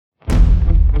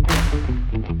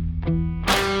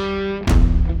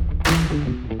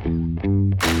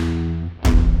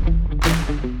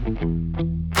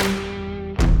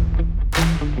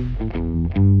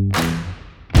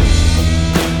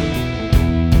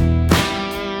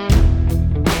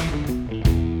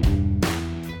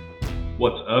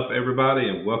What's up, everybody,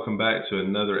 and welcome back to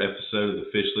another episode of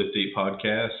the Fish Lift Eat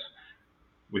podcast.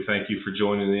 We thank you for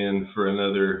joining in for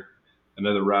another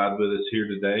ride with us here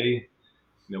today.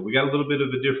 We got a little bit of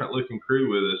a different looking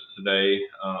crew with us today.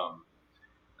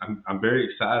 I'm very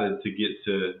excited to get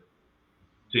to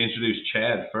introduce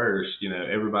Chad first.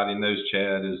 Everybody knows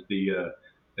Chad as the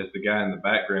guy in the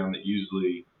background that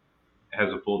usually has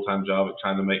a full time job at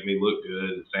trying to make me look good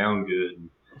and sound good. And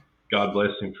God bless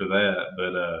him for that.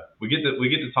 But we get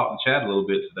to talk to Chad a little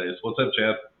bit today. So what's up,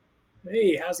 Chad?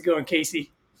 Hey, how's it going,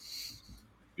 Casey?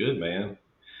 Good, man.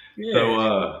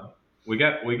 So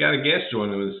Yeah, we got a guest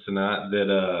joining us tonight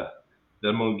that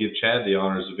I'm gonna give Chad the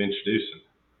honors of introducing.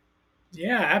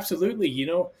 yeah, absolutely.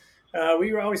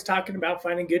 We were always talking about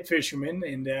finding good fishermen,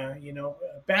 and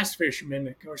bass fishermen,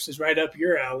 of course, is right up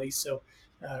your alley. So,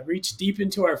 reached deep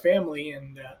into our family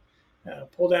and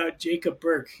pulled out Jacob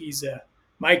Burke. He's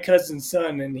my cousin's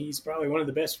son, and he's probably one of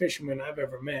the best fishermen I've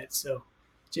ever met. So,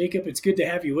 Jacob, it's good to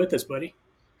have you with us, buddy.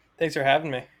 Thanks for having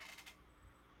me.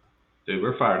 Dude,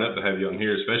 we're fired up to have you on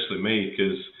here, especially me,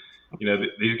 because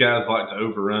these guys like to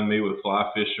overrun me with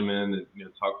fly fishermen and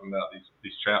talking about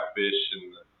these trout fish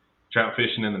and trout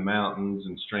fishing in the mountains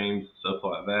and streams and stuff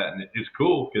like that. And it's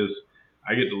cool because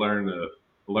I get to learn a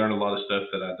lot of stuff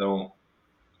that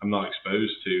I'm not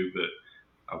exposed to, but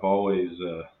I've always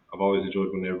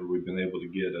enjoyed whenever we've been able to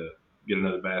get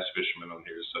another bass fisherman on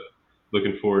here. So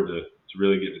looking forward to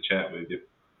really getting to chat with you.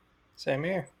 Same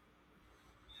here.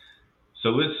 So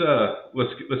let's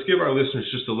give our listeners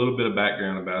just a little bit of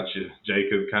background about you,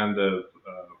 Jacob. Kind of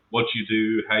what you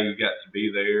do, how you got to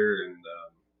be there, and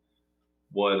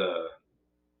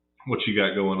what you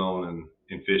got going on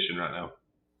in fishing right now.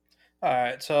 All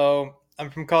right, so I'm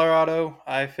from Colorado.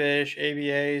 I fish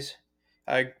ABAs.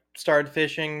 I started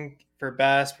fishing for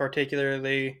bass,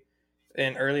 particularly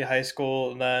in early high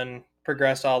school, and then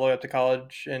progressed all the way up to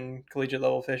college in collegiate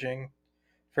level fishing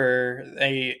for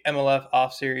a MLF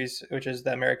off series, which is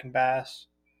the American Bass.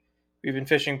 We've been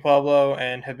fishing Pueblo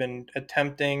and have been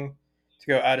attempting to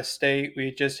go out of state.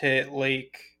 We just hit we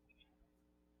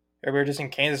were just in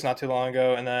Kansas not too long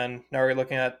ago, and then now we're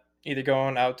looking at either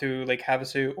going out to Lake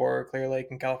Havasu or Clear Lake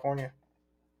in California.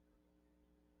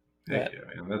 Heck yeah,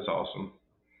 man, that's awesome.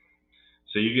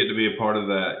 So you get to be a part of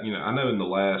that. I know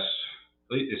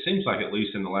it seems like at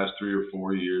least in the last 3 or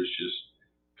 4 years, just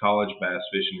college bass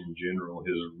fishing in general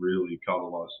has really caught a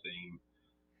lot of steam.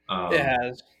 It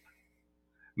has.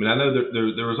 I mean, I know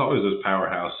there was always those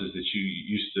powerhouses that you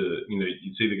used to,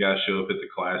 you'd see the guys show up at the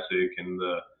Classic and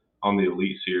on the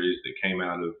Elite Series that came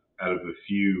out of a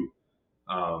few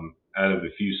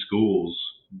schools,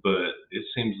 but it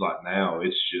seems like now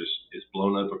it's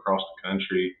blown up across the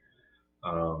country.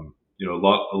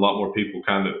 A lot more people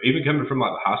kind of even coming from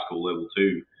like the high school level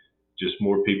too. Just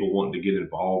more people wanting to get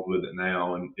involved with it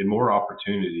now, and more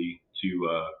opportunity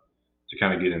to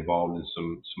kind of get involved in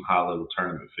some high level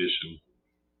tournament fishing.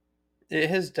 It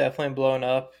has definitely blown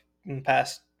up in the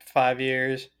past 5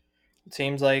 years. It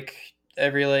seems like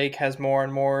every lake has more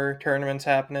and more tournaments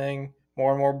happening,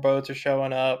 more and more boats are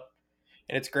showing up,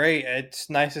 and it's great. It's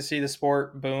nice to see the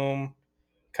sport boom,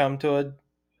 come to a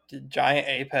giant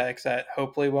apex that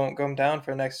hopefully won't come down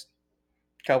for the next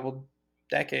couple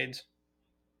decades.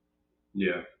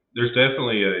 Yeah, there's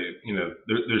definitely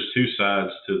there's two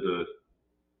sides to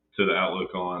the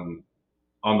outlook on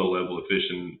the level of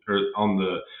fishing or on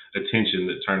the attention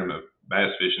that tournament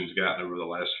bass fishing's gotten over the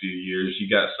last few years. You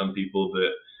got some people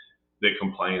that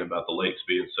complain about the lakes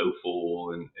being so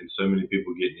full and so many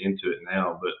people getting into it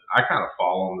now, but I kind of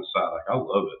fall on the side like I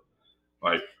love it.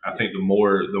 Like I think the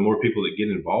more people that get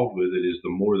involved with it is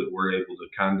the more that we're able to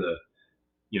kind of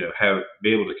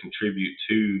be able to contribute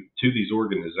to these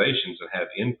organizations and have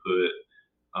input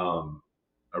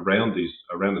around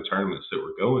the tournaments that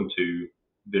we're going to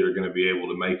that are going to be able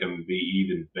to make them be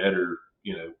even better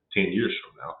 10 years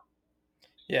from now.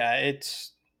 Yeah,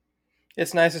 it's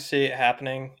nice to see it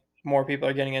happening. More people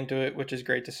are getting into it, which is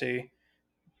great to see.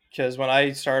 Because when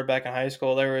I started back in high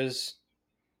school, there was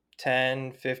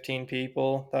 10, 15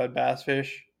 people that would bass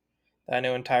fish that I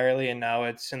knew entirely, and now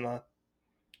it's in the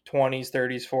 20s,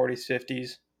 30s, 40s,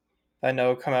 50s that I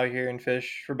know come out here and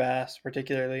fish for bass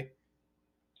particularly.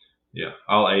 Yeah,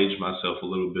 I'll age myself a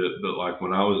little bit, but like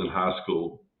when I was in high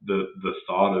school, the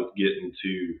thought of getting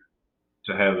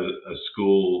to have a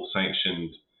school sanctioned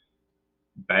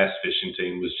bass fishing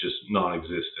team was just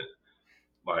non-existent.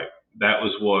 Like that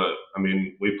was what I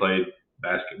mean. We played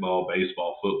basketball,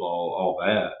 baseball, football, all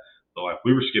that, but like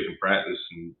we were skipping practice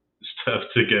and stuff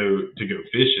to go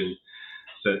fishing.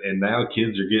 So and now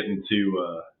kids are getting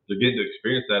to they're getting to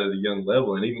experience that at a young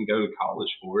level and even go to college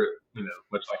for it.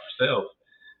 Much like yourself.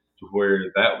 to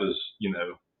where that was,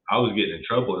 I was getting in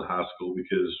trouble in high school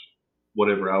because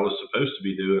whatever I was supposed to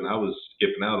be doing, I was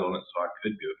skipping out on it so I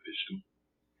could go fishing.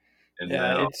 And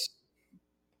Yeah, now,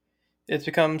 it's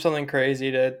become something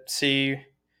crazy to see,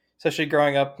 especially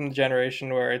growing up in the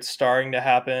generation where it's starting to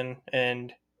happen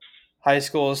and high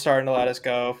school is starting to let us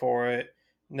go for it.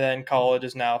 And then college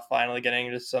is now finally getting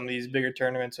into some of these bigger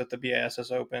tournaments with the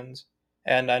BASS Opens.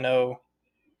 And I know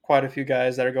quite a few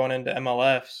guys that are going into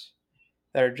MLFs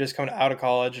that are just coming out of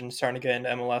college and starting to get into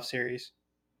MLF series.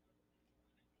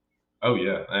 oh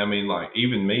yeah, I mean, like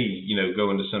even me,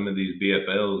 going to some of these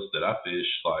BFLs that I fish,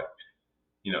 like,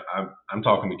 I'm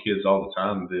talking to kids all the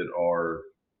time that are,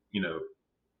 you know,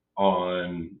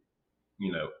 on,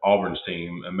 Auburn's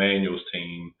team, Emmanuel's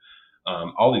team,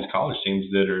 all these college teams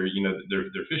that are,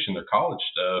 they're fishing their college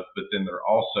stuff, but then they're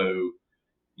also,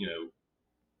 you know,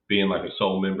 being like a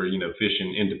sole member,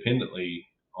 fishing independently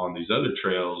on these other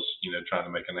trails, trying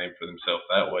to make a name for themselves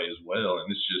that way as well.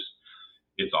 And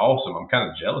it's awesome. I'm kind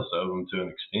of jealous of them to an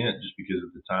extent just because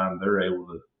of the time they're able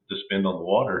to spend on the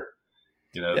water.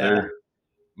 Yeah. They're,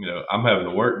 I'm having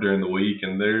to work during the week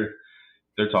and they're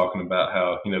talking about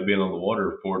how, being on the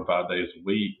water 4 to 5 days a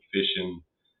week, fishing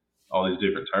all these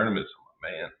different tournaments.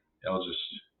 I'm like, man, y'all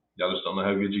just don't know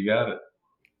how good you got it.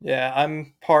 Yeah,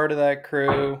 I'm part of that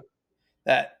crew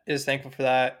that is thankful for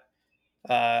that.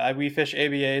 We fish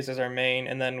ABAs as our main,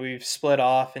 and then we've split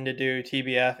off into do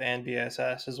TBF and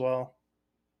BSS as well.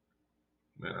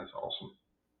 Man, that's awesome.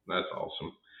 That's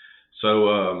awesome.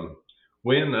 So,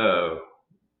 when uh,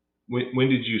 when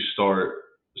did you start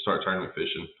tournament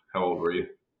fishing? How old were you?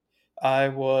 I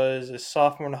was a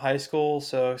sophomore in high school,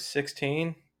 so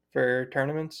 16 for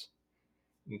tournaments.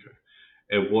 Okay.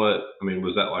 And I mean,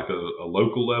 was that like a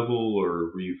local level,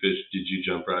 or did you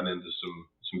jump right into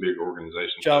some big organization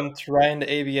stuff? Jumped right into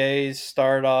ABAs,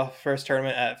 started off first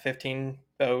tournament at 15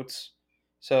 boats.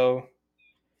 So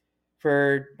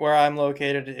for where I'm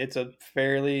located, it's a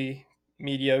fairly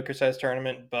mediocre sized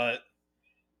tournament, but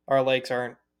our lakes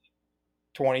aren't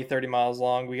 20, 30 miles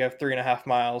long. We have 3.5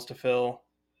 miles to fill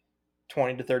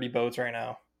 20 to 30 boats right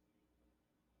now.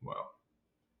 Wow,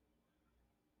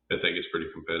 I think it's pretty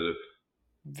competitive.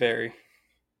 Very.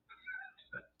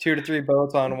 2 to 3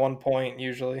 boats on one point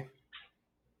usually.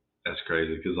 That's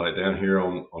crazy because like down here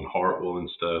on Hartwell and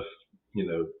stuff,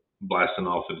 blasting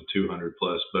off at a 200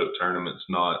 plus boat tournament's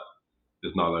not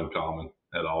is not uncommon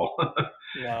at all.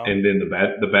 No. And then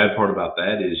the bad part about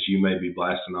that is you may be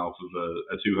blasting off of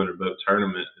a 200 boat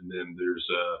tournament, and then there's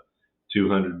a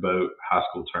 200 boat high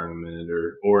school tournament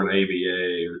or an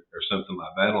ABA or something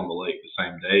like that on the lake the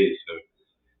same day. So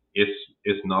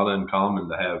it's not uncommon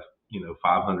to have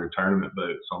 500 tournament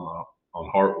boats on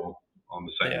Hartwell on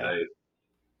the same Yeah. day.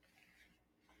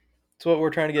 It's what we're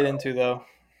trying to get into though.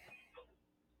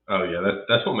 Oh yeah,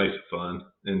 that's what makes it fun.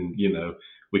 And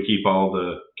we keep all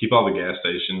the gas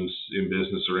stations in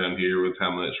business around here with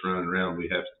how much running around we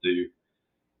have to do.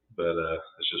 But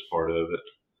that's just part of it.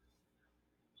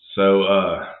 So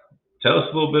tell us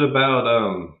a little bit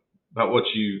about what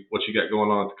you got going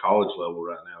on at the college level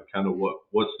right now. Kind of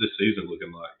what's this season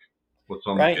looking like? What's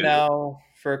on the Right schedule? now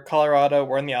for Colorado,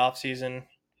 we're in the off season.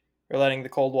 We're letting the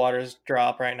cold waters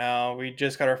drop right now. We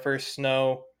just got our first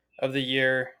snow of the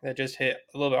year that just hit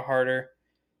a little bit harder.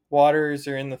 Waters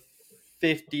are in the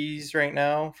 50s right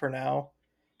now for now.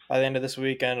 By the end of this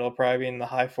weekend, it'll probably be in the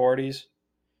high 40s,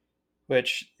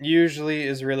 which usually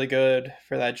is really good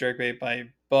for that jerkbait bite,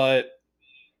 but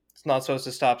it's not supposed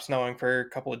to stop snowing for a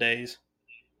couple of days.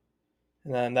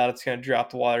 And then that's going to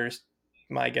drop the waters,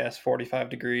 my guess, 45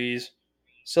 degrees.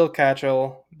 Still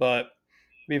catchable, but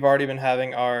we've already been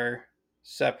having our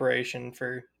separation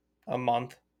for a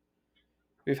month.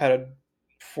 We've had a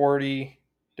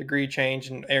 40-degree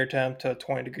change in air temp to a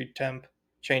 20-degree temp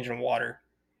change in water.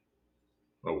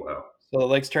 Oh wow. So the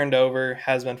lake's turned over,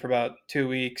 has been for about 2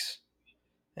 weeks,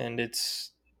 and it's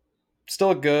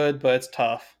still good, but it's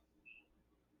tough.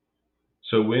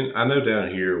 So when I know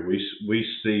down here we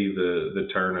see the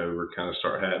turnover kind of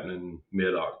start happening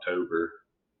mid October.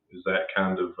 Is that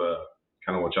kind of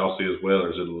what y'all see as well, or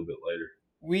is it a little bit later?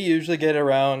 We usually get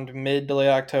around mid to late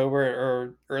October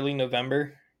or early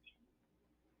November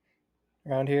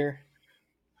around here.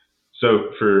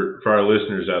 So for our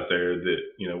listeners out there that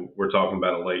we're talking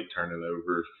about a late turning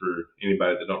over. For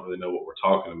anybody that don't really know what we're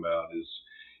talking about, is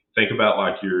think about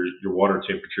like your water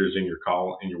temperatures in your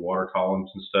water columns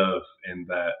and stuff, and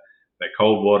that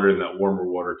cold water and that warmer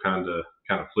water kind of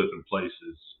flipping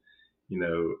places. You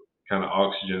know, kind of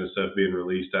oxygen and stuff being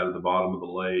released out of the bottom of the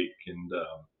lake, and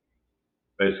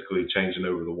basically changing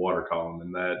over the water column,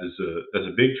 and that's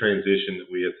a big transition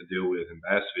that we have to deal with in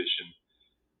bass fishing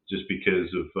just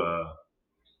because of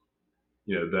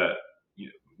that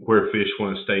where fish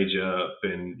want to stage up,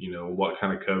 and what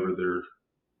kind of cover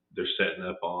they're setting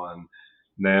up on.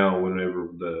 Now, whenever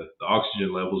the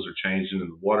oxygen levels are changing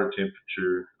and the water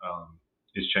temperature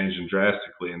is changing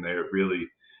drastically in there, it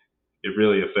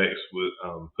really affects with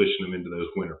pushing them into those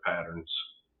winter patterns.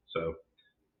 So,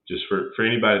 just for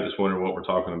anybody that's wondering what we're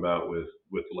talking about with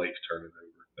lakes turning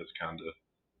over, that's kind of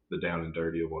the down and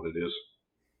dirty of what it is.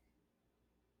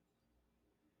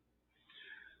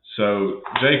 So,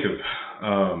 Jacob,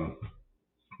 um,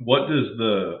 what does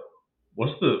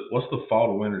what's the fall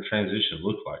to winter transition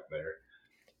look like there?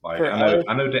 Like For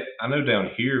I know down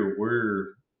here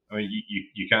I mean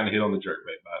you kind of hit on the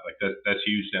jerkbait bite, like that's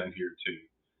huge down here too.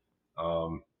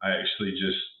 I actually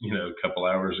just a couple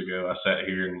hours ago I sat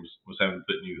here and was having to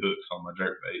put new hooks on my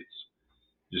jerkbaits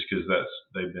just because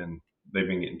they've been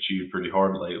getting chewed pretty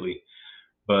hard lately.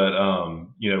 But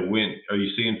when are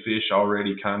you seeing fish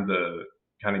already kind of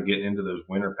getting into those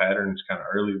winter patterns kind of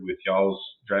early with y'all's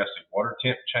drastic water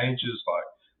temp changes? Like,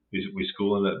 is we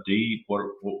schooling up deep? What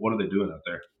are they doing out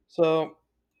there? so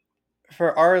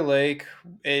for our lake,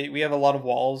 we have a lot of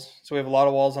walls. So we have a lot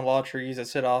of walls and a lot of trees that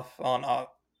sit off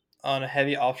on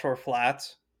heavy offshore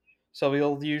flats. So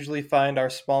we'll usually find our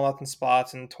smallmouth and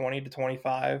spots in 20 to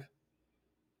 25,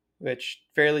 which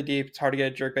fairly deep. It's hard to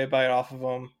get a jerkbait bite off of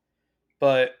them,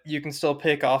 but you can still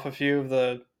pick off a few of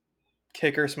the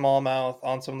kicker smallmouth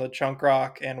on some of the chunk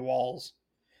rock and walls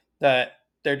that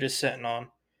they're just sitting on.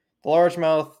 The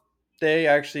largemouth, they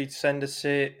actually tend to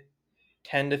sit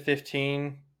 10 to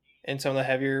 15 in some of the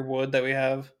heavier wood that we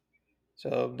have.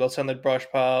 So they'll sit on the brush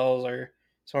piles or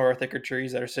some of our thicker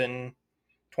trees that are sitting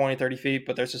 20, 30 feet,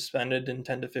 but they're suspended in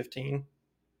 10 to 15.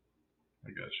 I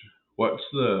got you. What's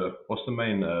the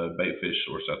main bait fish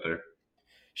source out there?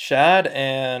 Shad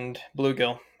and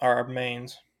bluegill are our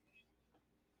mains.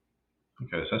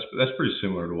 Okay, so that's pretty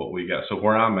similar to what we got. So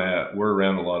where I'm at, we're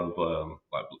around a lot of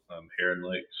heron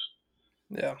lakes.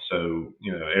 Yeah. So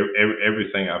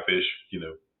everything I fish,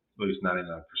 at least 99%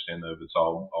 of it's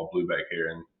all blueback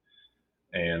heron,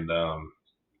 and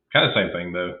kind of same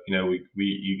thing though. We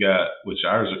you got, which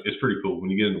ours it's pretty cool. When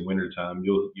you get in the wintertime,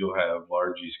 you'll have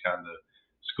largies kind of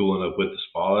schooling up with the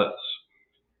spots.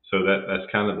 So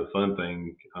that's kind of the fun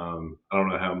thing. I don't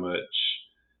know how much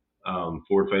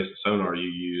forward facing sonar you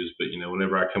use, but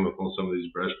whenever I come up on some of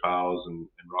these brush piles and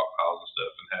rock piles and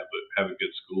stuff, and have a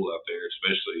good school out there,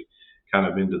 especially kind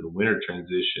of into the winter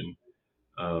transition,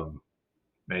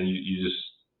 man, you just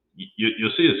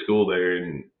you'll see a school there,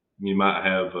 and you might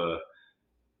have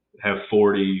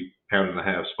 40 pound and a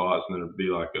half spots, and there'll be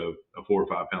like a 4 or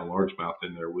 5 pound largemouth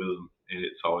in there with them, and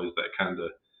it's always that kind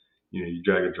of you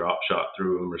drag a drop shot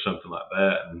through them or something like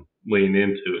that, and lean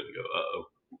into it and go, uh oh.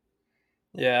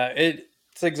 Yeah,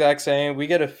 it's the exact same. We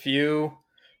get a few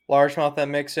largemouth that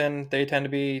mix in. They tend to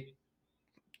be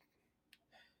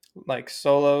like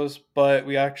solos, but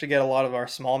we actually get a lot of our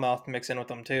smallmouth mix in with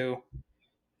them too.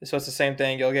 So it's the same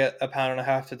thing. You'll get a pound and a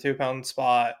half to 2 pound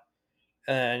spot,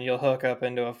 and you'll hook up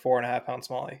into a 4.5 pound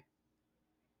smallie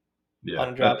Yeah, on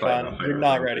a drop that's like shot. my And you're favorite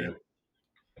not thing ready. too.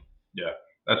 Yeah,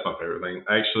 that's my favorite thing.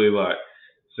 Actually, like,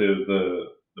 so the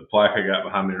plaque I got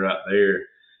behind me right there,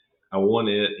 I won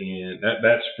it, and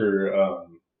that's for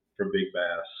big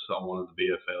bass. I won the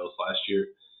BFLs last year,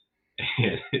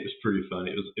 and it was pretty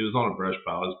funny. It was on a brush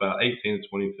pile. It was about 18 to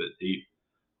 20 foot deep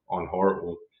on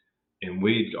Hartwell, and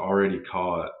we'd already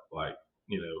caught like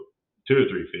 2 or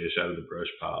 3 fish out of the brush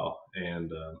pile, and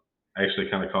actually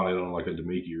kind of caught it on like a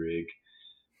Demiki rig.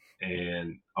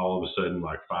 And all of a sudden,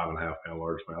 like 5.5 pound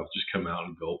largemouth just come out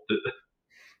and gulped it.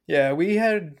 Yeah,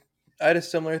 I had a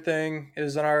similar thing. It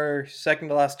was in our second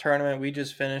to last tournament we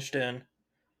just finished in,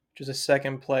 which was a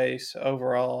second place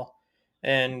overall.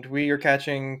 And we were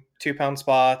catching 2 pound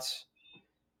spots,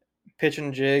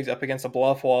 pitching jigs up against a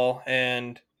bluff wall,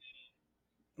 and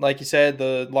like you said,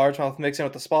 the largemouth mixing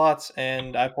with the spots,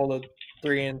 and I pulled a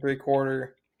 3 3/4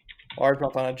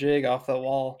 largemouth on a jig off the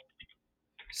wall.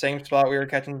 Same spot we were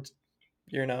catching,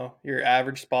 your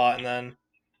average spot, and then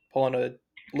pulling a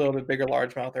little bit bigger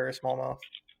largemouth or a smallmouth.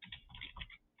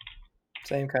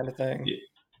 Same kind of thing. Yeah,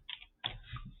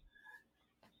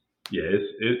 yeah,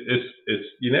 it's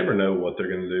you never know what they're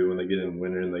going to do when they get in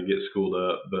winter and they get schooled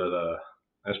up, but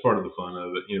that's part of the fun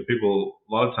of it. People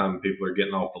a lot of time people are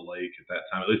getting off the lake at that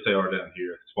time. At least they are down here.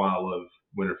 That's why I love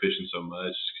winter fishing so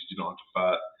much, because you don't have to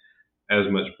fight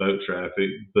as much boat traffic.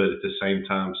 But at the same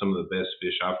time, some of the best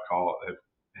fish I've caught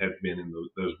have been in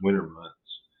those winter months.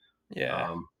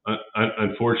 Yeah.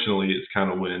 Unfortunately, it's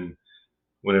kind of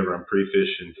whenever I'm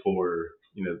pre-fishing for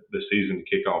the season to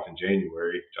kick off in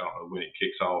January. I don't know when it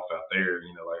kicks off out there.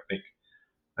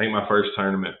 I I think my first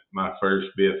tournament, my first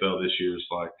BFL this year is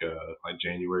like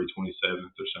January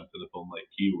 27th or something up on Lake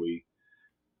Kiwi.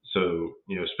 So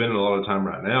spending a lot of time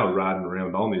right now riding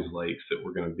around on these lakes that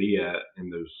we're going to be at in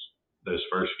those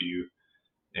first few,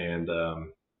 and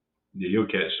yeah, you'll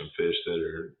catch some fish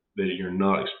that you're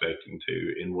not expecting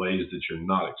to in ways that you're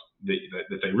not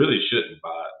that they really shouldn't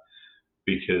bite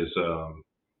because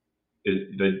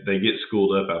they get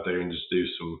schooled up out there and just do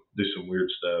some weird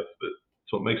stuff. But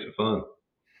that's what makes it fun.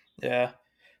 Yeah.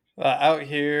 Out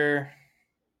here,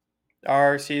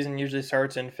 our season usually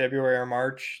starts in February or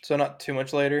March, so not too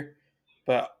much later.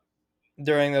 But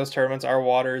during those tournaments, our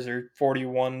waters are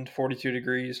 41 to 42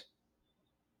 degrees.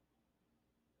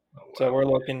 Oh So wow! we're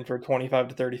looking for 25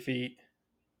 to 30 feet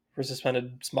for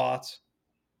suspended spots.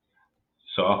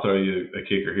 So I'll throw you a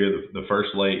kicker here. The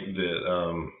first lake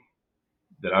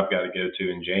that I've got to go to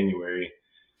in January,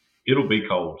 it'll be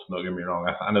cold. Don't get me wrong.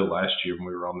 I know last year when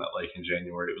we were on that lake in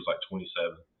January, it was like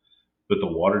 27, but the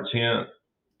water temp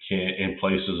can in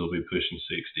places will be pushing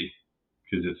 60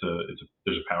 because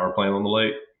there's a power plant on the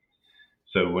lake.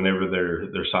 So whenever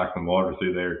they're cycling water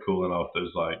through there, cooling off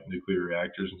those like nuclear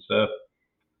reactors and stuff,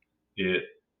 it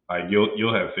like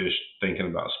you'll have fish thinking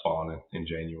about spawning in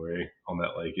January on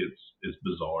that lake. It's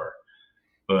bizarre,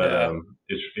 but Yeah.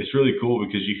 it's really cool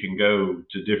because you can go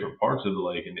to different parts of the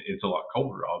lake and it's a lot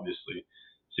colder, obviously.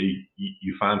 So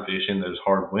you find fish in those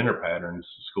hard winter patterns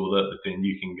schooled up, but then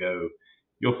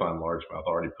you'll find largemouth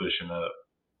already pushing up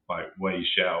like way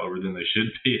shallower than they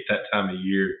should be at that time of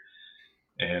year.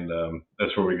 And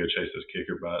that's where we go chase those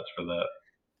kicker bites for that.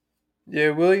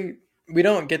 Yeah, we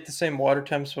don't get the same water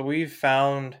temps, but we've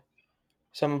found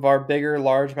some of our bigger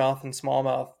largemouth and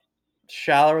smallmouth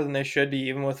shallower than they should be,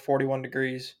 even with 41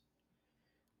 degrees.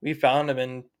 We found them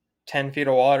in 10 feet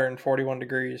of water and 41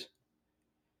 degrees.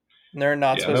 And they're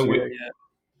not Yeah, I supposed know to be we there yet.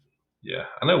 yeah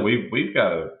I know we've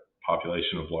got a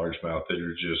population of largemouth that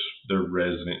are just they're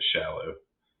resident shallow.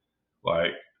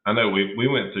 Like I know we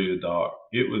went through the dock.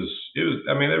 It was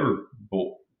I mean they were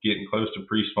getting close to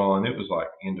pre-spawn. It was like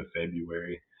end of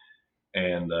February,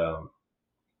 and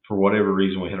for whatever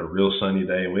reason we had a real sunny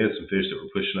day and we had some fish that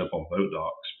were pushing up on boat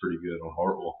docks pretty good on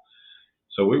Hartwell.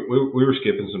 So we were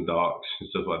skipping some docks and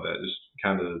stuff like that, just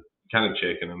kind of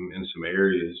checking them in some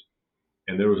areas.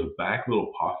 And there was a back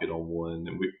little pocket on one,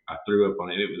 and I threw up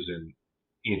on it. It was in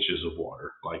inches of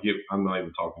water, I'm not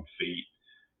even talking feet,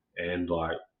 and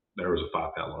like there was a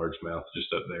 5 pound largemouth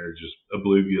just up there, just a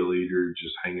bluegill eater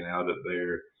just hanging out up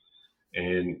there,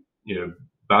 and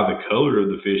by the color of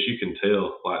the fish you can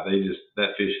tell like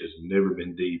that fish has never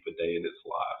been deep a day in its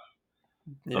life.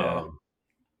 Yeah.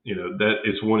 That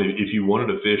it's one if you wanted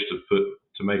a fish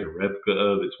to make a replica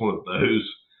of, it's one of those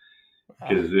Wow.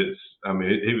 because I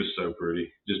mean he was so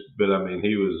pretty, just but I mean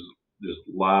he was just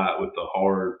light with the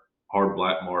hard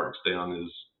black marks down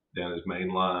his main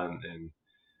line, and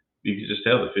you could just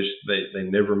tell the fish they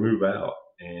never move out,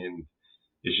 and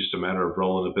it's just a matter of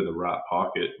rolling up in the right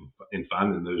pocket and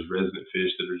finding those resident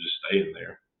fish that are just staying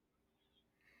there.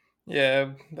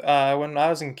 Yeah. When I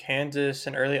was in Kansas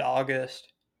in early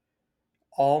August,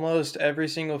 almost every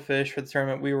single fish for the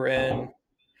tournament we were in,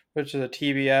 which is a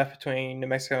TBF between New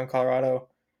Mexico and Colorado,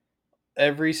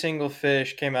 every single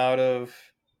fish came out of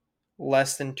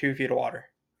less than 2 feet of water.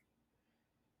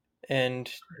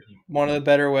 And one of the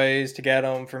better ways to get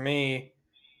them for me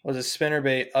was a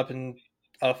spinnerbait up in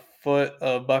a foot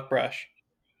of buckbrush.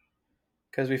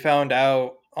 Because we found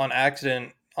out on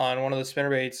accident on one of the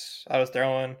spinnerbaits I was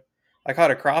throwing, I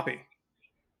caught a crappie.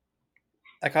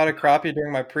 I caught a crappie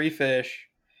during my pre-fish,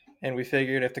 and we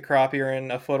figured if the crappie are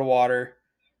in a foot of water,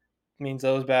 it means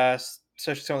those bass,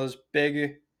 especially some of those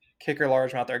big kicker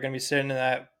largemouth, are going to be sitting in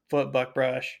that foot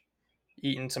buckbrush,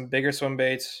 eating some bigger swim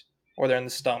baits, or they're in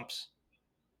the stumps.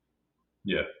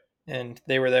 Yeah, And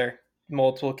they were there.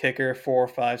 Multiple kicker, 4,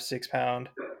 5, 6 pound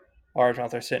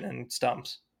largemouth are sitting in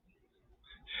stumps.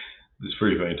 it's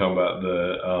pretty funny talking about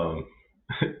the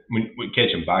when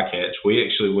catching bycatch. We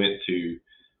actually went to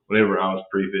whenever I was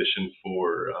pre-fishing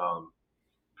for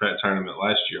Pratt tournament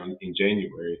last year in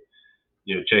January.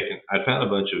 Checking. I found a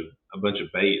bunch of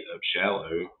bait up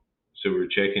shallow, so we were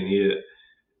checking it,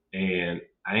 and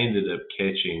I ended up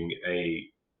catching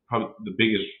probably the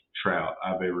biggest trout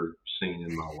I've ever seen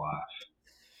in my life.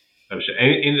 I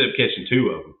ended up catching two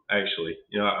of them actually.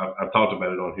 I've talked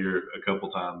about it on here a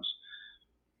couple times,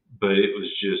 but it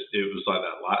was like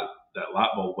that light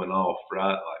bulb went off,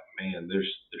 right? Like, man,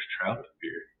 there's trout up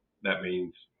here. That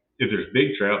means if there's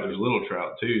big trout, there's little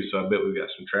trout too. So I bet we've got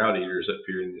some trout eaters up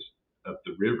here up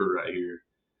the river right here.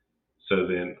 So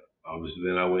then obviously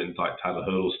then I went and like tied a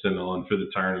Huddleston on for the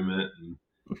tournament and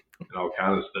all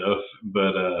kind of stuff.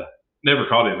 But never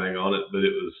caught anything on it, but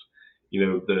it was,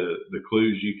 the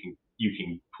clues you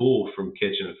can pull from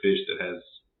catching a fish that has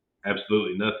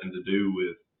absolutely nothing to do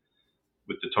with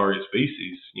the target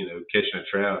species. Catching a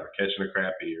trout or catching a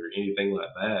crappie or anything like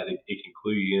that, it can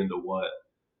clue you into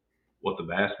what the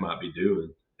bass might be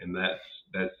doing, and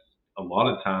that's a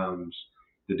lot of times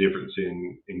the difference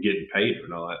in getting paid or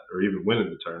not, or even winning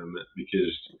the tournament,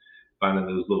 because finding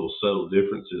those little subtle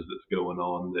differences that's going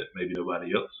on that maybe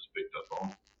nobody else has picked up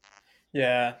on.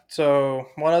 Yeah. So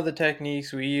one of the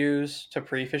techniques we use to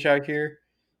pre-fish out here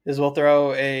is we'll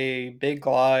throw a big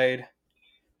glide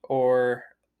or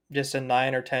just a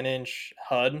 9 or 10 inch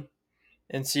HUD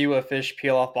and see what fish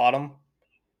peel off bottom.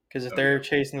 Because if Oh they're yeah,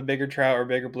 chasing the bigger trout or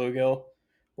bigger bluegill,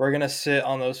 we're gonna sit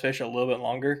on those fish a little bit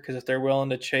longer. Because if they're willing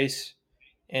to chase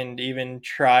and even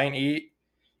try and eat,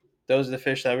 those are the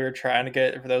fish that we were trying to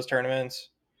get for those tournaments.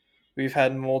 We've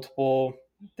had multiple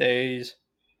days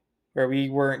where we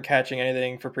weren't catching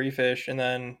anything for pre-fish, and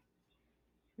then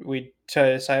we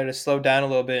decided to slow down a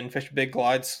little bit and fish a big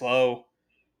glide slow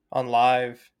on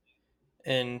live,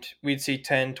 and we'd see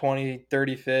 10, 20,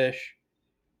 30 fish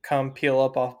come peel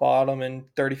up off bottom in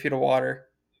 30 feet of water,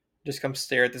 just come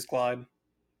stare at this glide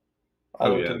all oh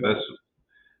the way to yeah. the That's boat.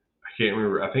 I can't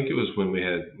remember. I think it was when we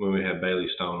had Bailey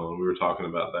Stone on. We were talking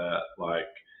about that. Like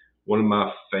one of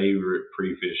my favorite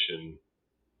pre-fishing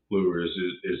lures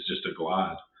is just a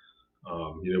glide.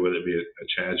 Whether it be a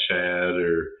Chad Shad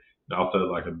or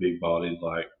also like a big bodied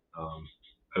like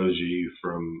OG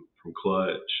from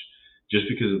Clutch, just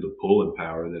because of the pulling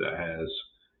power that it has.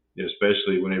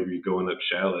 Especially whenever you're going up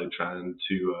shallow, trying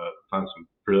to find some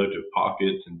productive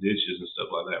pockets and ditches and stuff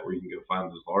like that, where you can go find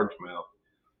those largemouth.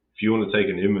 If you want to take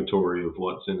an inventory of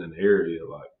what's in an area,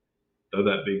 like throw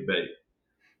that big bait.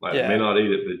 Like it may Yeah, not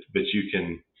eat it, but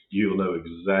you'll know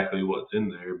exactly what's in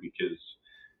there, because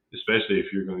especially if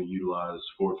you're going to utilize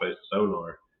forward facing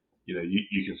sonar,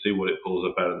 you can see what it pulls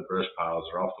up out of the brush piles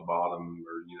or off the bottom,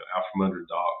 or out from under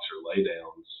docks or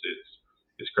laydowns.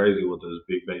 It's crazy what those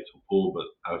big baits will pull, but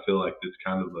I feel like it's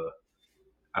kind of a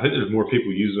I think there's more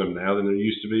people using them now than there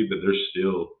used to be, but there's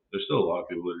still a lot of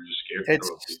people that are just scared to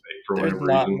throw a big it's bait for there's whatever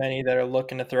not reason. many that are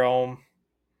looking to throw them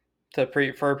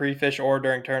for a pre-fish or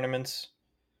during tournaments,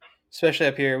 especially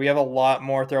up here. We have a lot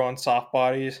more throwing soft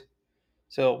bodies,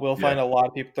 so we'll Yeah. find a lot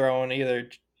of people throwing either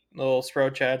little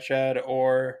Spro Chad Shad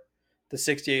or the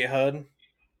 68 HUD,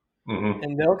 Hmm.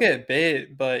 and they'll get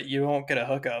bit, but you won't get a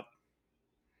hookup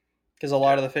because a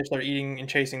lot of Yeah. the fish that are eating and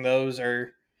chasing those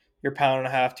are your pound and a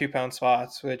half, 2 pound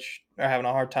spots, which are having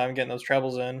a hard time getting those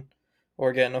trebles in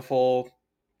or getting a full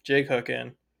jig hook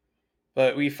in.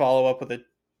 But we follow up with a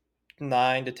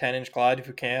 9 to 10 inch glide if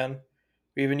we can.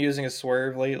 We've been using a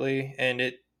swerve lately, and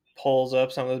it pulls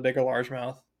up some of the bigger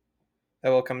largemouth that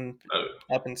will come Oh,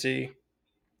 up and see.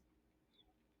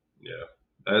 yeah.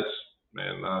 That's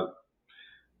man.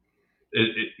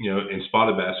 In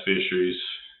spotted bass fisheries,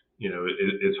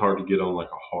 it's hard to get on like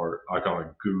on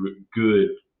a good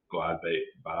glide bait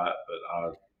bite,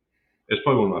 but it's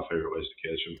probably one of my favorite ways to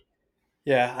catch them.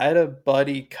 Yeah, I had a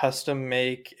buddy custom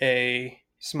make a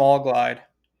small glide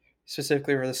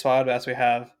specifically for the spotted bass we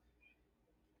have.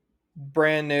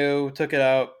 Brand new, took it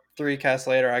out. 3 casts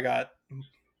later, I got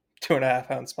 2.5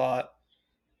 pound spot.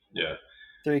 Yeah.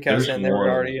 3 casts There's in, they were one,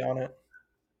 already on it.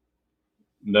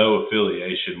 no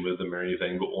affiliation with them or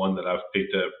anything, but one that I've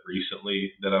picked up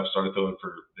recently that I've started throwing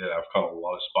for that I've caught a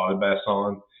lot of spotted bass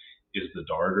on is the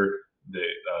darter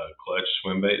that Clutch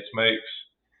Swim Baits makes.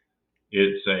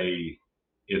 It's a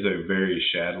very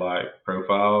shad like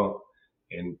profile,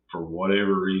 and for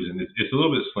whatever reason, it's a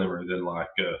little bit slimmer than like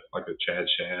a Chad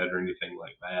Shad or anything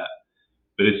like that,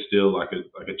 but it's still like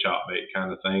a chop bait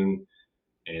kind of thing,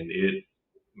 and it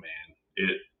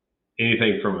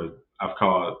anything from I've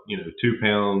caught 2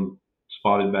 pound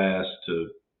spotted bass to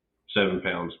 7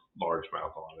 pounds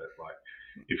largemouth on it. Like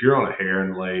if you're on a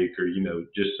heron lake or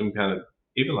just some kind of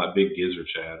even like big gizzard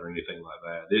shad or anything like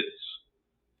that,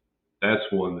 that's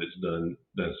one that's done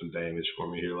some damage for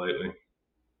me here lately.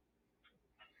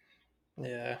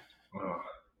 Yeah. Uh,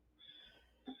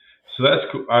 so that's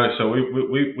cool. All right, so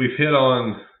we've hit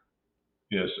on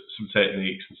some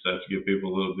techniques and stuff to give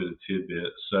people a little bit of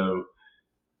tidbit. So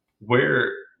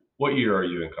where what year are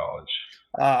you in college?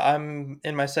 I'm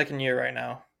in my second year right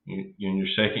now. You're in your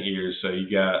second year, so you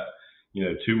got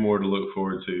 2 more to look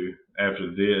forward to after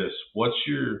this. What's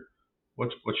your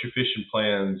fishing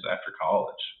plans after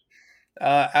college?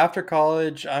 After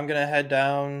college, I'm going to head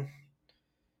down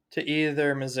to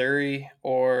either Missouri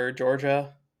or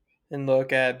Georgia and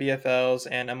look at BFLs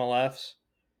and MLFs.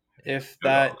 If Go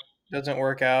that dogs. doesn't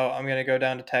work out, I'm going to go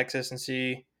down to Texas and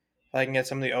see if I can get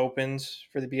some of the opens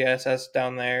for the BSS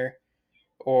down there.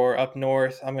 or up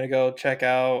north, I'm going to go check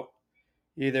out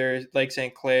either Lake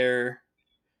St. Clair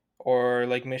or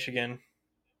Lake Michigan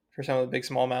for some of the big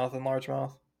smallmouth and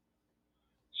largemouth.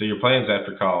 So your plans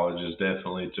after college is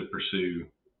definitely to pursue,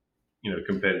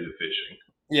 competitive fishing.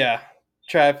 Yeah,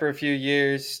 try it for a few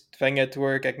years. If I can get to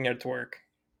work, I can get to work.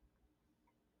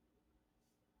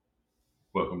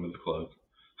 Welcome to the club.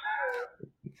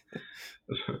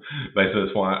 Basically,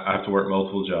 that's why I have to work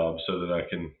multiple jobs so that I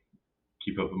can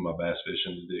keep up with my bass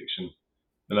fishing addiction.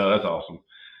 But no, that's awesome.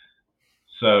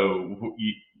 So,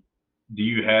 do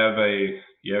you have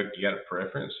you got a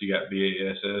preference? You got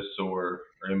BASS or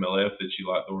MLF that you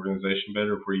like the organization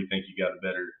better, where you think you got a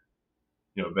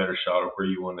better shot of where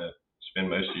you want to spend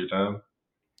most of your time?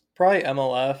 Probably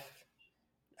MLF.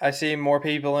 I see more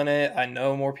people in it. I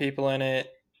know more people in it.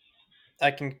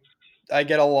 I can I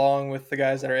get along with the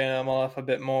guys that are in MLF a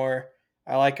bit more.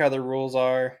 I like how the rules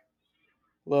are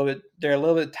a little bit. They're a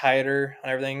little bit tighter on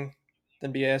everything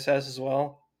than BASS as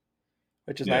well,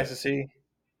 which is Yeah. nice to see.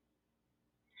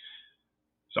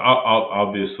 So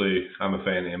obviously I'm a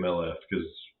fan of MLF because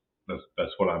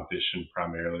that's what I'm fishing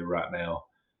primarily right now.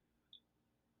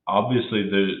 Obviously,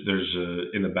 there's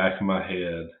in the back of my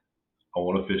head, I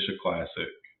want to fish a classic.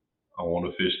 I want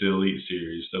to fish the Elite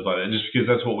Series, stuff like that, just because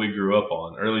that's what we grew up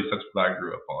on, or at least that's what I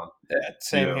grew up on. Yeah, You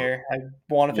same know, here. I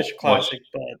want to fish a watch. classic,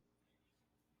 but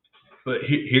But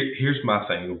here's my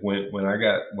thing. When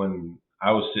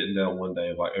I was sitting down one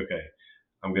day, like, okay,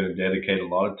 I'm going to dedicate a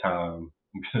lot of time.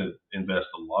 I'm going to invest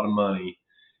a lot of money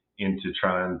into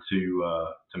trying to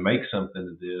make something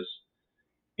of this.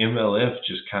 MLF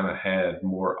just kind of had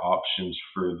more options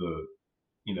for the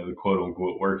quote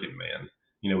unquote working man,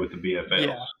 with the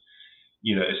BFLs.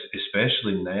 yeah,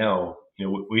 Especially now,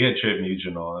 we had Trip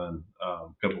Nugent on a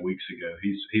couple of weeks ago.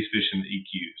 He's fishing the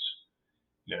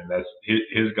EQs. And that's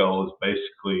his goal is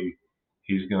basically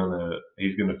he's gonna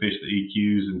fish the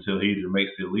EQs until he either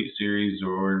makes the Elite Series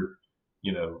or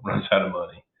runs out of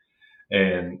money.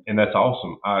 And that's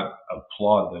awesome. I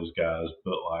applaud those guys,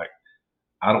 but like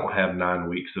I don't have 9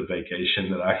 weeks of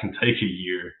vacation that I can take a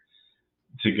year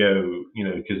to go,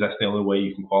 because that's the only way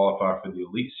you can qualify for the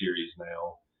Elite Series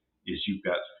now is you've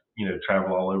got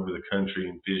travel all over the country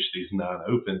and fish these 9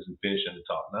 opens and finish in the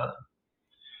top 9.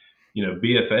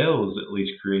 BFLs at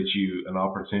least creates you an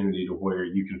opportunity to where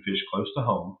you can fish close to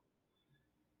home.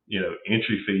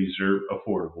 Entry fees are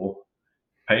affordable,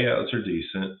 payouts are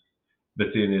decent, but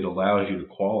then it allows you to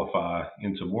qualify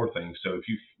into more things. So if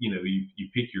you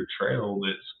pick your trail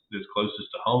that's closest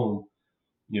to home,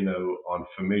 on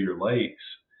familiar lakes,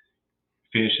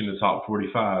 finish in the top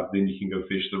 45, then you can go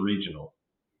fish the regional.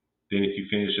 Then if you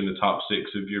finish in the top 6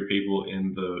 of your people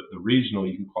in the regional,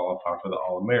 you can qualify for the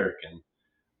All American.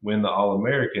 Win the All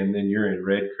American, then you're in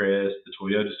Red Crest, the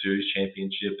Toyota Series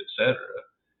Championship, etc.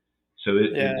 So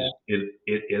yeah,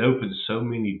 it opens so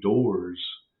many doors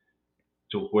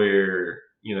to where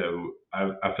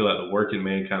I feel like the working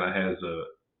man kind of has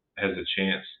a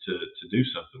chance to do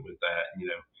something with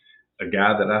that. A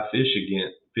guy that I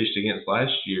fished against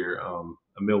last year,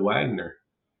 Emil Wagner.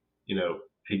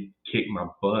 He kicked my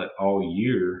butt all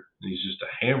year. And he's just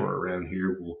a hammer around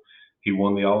here. Well, he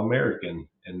won the All American,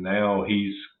 and now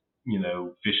he's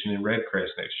fishing in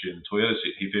Redcrest next year in the Toyota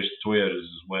Series. He fished the Toyotas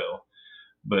as well,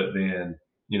 but then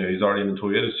he's already in the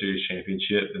Toyota Series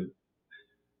championship, and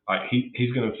like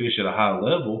he's going to fish at a high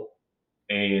level,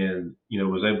 and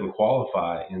was able to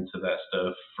qualify into that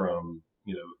stuff from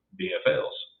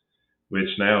BFLs, which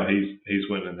now he's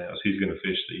went and announced he's going to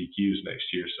fish the EQs next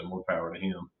year. So more power to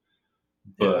him.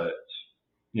 yeah, But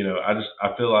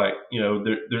I feel like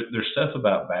there's stuff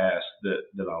about bass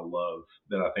that I love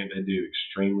that I think they do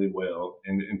extremely well,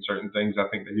 and certain things I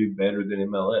think they do better than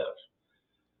MLF.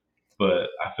 But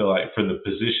I feel like for the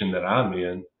position that I'm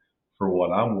in, for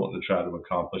what I'm wanting to try to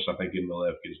accomplish, I think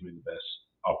MLF gives me the best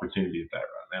opportunity at that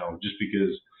right now. Just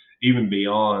because even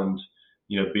beyond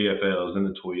BFLs and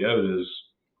the Toyotas,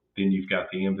 then you've got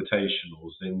the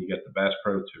Invitationals, then you got the Bass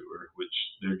Pro Tour, which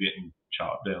they're getting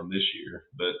chopped down this year,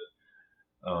 but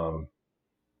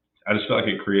I just feel like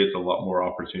it creates a lot more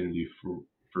opportunity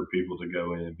for people to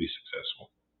go in and be successful.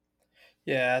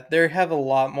 yeah. They have a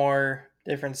lot more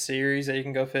different series that you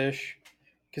can go fish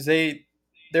because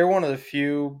they're one of the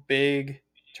few big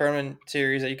tournament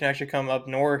series that you can actually come up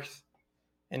north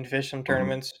and fish some Mm-hmm.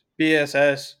 tournaments.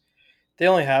 BSS, they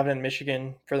only have it in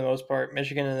Michigan for the most part,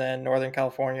 Michigan and then Northern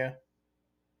California.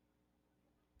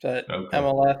 But Okay.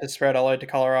 MLF is spread all the way to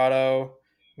Colorado,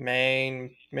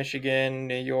 Maine, Michigan,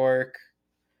 New York,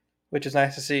 which is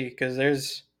nice to see because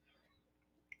there's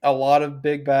a lot of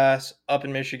big bass up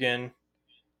in Michigan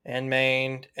and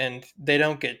Maine, and they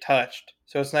don't get touched.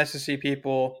 So it's nice to see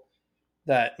people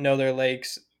that know their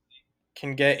lakes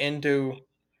can get into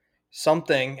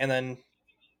something and then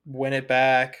win it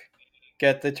back,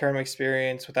 get the tournament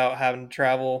experience without having to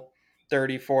travel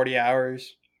 30, 40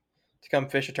 hours to come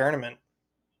fish a tournament.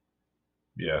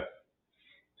 Yeah,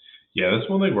 yeah. That's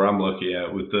one thing where I'm lucky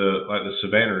at with the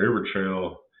Savannah River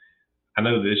Trail. I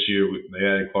know this year they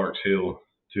added Clark's Hill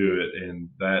to it, and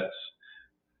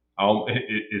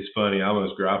it's funny. I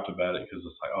almost griped about it because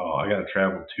it's like, oh, I got to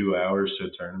travel 2 hours to a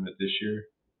tournament this year,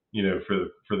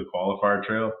 for the qualifier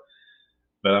trail.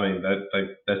 But I mean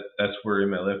that's where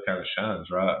MLF kind of shines,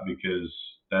 right? Because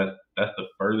that's the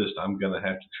furthest I'm gonna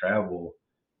have to travel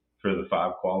for the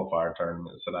five qualifier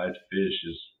tournaments that I have to fish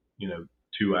is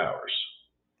 2 hours.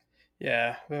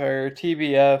 Yeah, for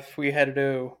TBF, we had to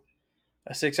do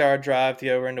a 6 hour drive to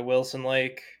go over into Wilson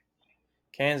Lake,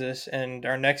 Kansas, and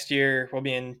our next year we'll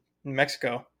be in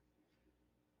Mexico.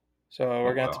 So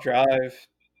we're Oh going to have to wow. drive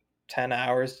 10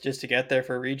 hours just to get there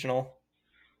for a regional.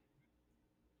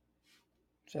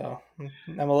 So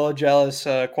I'm a little jealous.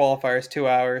 Qualifiers 2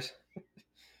 hours.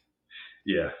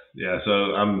 Yeah, yeah. So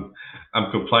I'm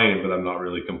complaining, but I'm not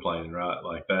really complaining, right?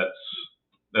 Like that's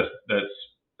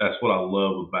what I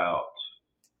love about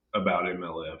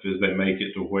MLF is they make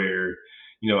it to where,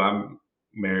 I'm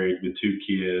married with two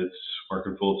kids,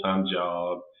 working full time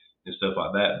job and stuff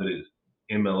like that,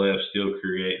 but MLF still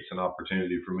creates an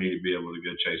opportunity for me to be able to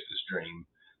go chase this dream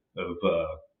of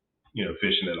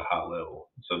fishing at a high level.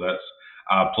 So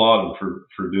I applaud them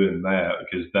for doing that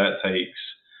because that takes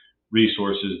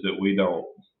resources that we don't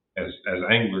as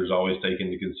anglers always take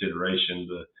into consideration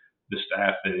the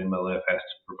staff that MLF has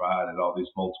to provide at all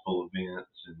these multiple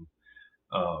events and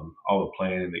all the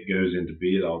planning that goes into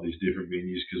be at all these different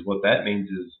venues. Because what that means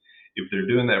is if they're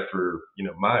doing that for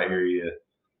my area,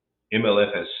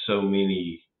 MLF has so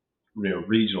many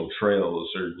regional trails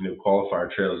or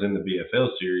qualifier trails in the BFL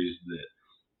series that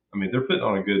I mean they're putting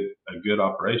on a good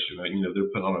operation. Right?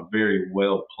 They're putting on a very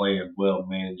well planned, well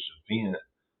managed event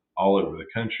all over the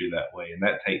country that way, and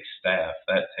that takes staff,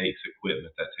 that takes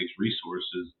equipment, that takes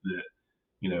resources that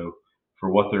you know for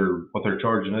what they're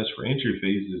charging us for entry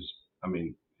fees is I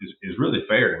mean is really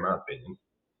fair in my opinion.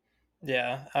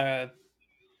 Yeah,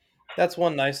 that's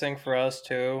one nice thing for us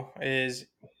too is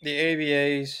the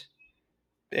AVAs.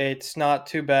 It's not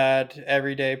too bad.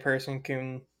 Everyday person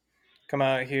can come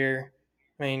out here.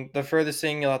 I mean, the furthest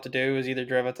thing you'll have to do is either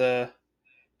drive out to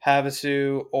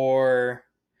Havasu or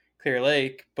Clear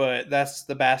Lake, but that's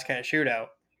the Bass Cat Shootout.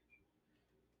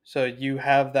 So you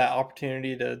have that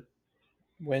opportunity to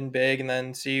win big and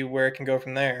then see where it can go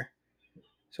from there.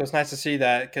 So it's nice to see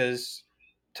that because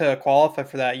to qualify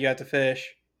for that, you have to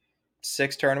fish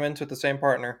 6 tournaments with the same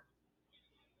partner.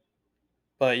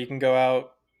 But you can go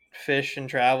out, fish, and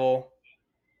travel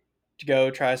to go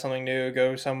try something new,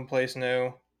 go someplace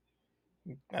new.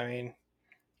 I mean,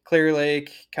 Clear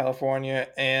Lake, California,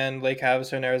 and Lake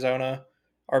Havasu in Arizona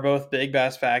are both big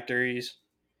bass factories.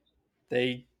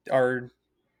 They are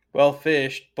well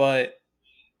fished, but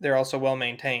they're also well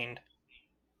maintained.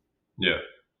 Yeah,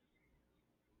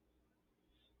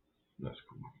 that's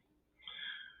cool.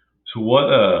 So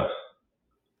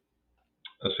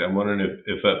let's see. I'm wondering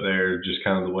if up there, just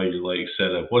kind of the way your lake's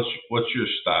set up, what's your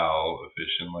style of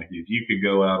fishing? Like if you could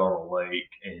go out on a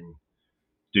lake and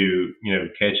do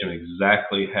catch them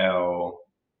exactly how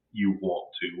you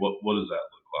want to, what does that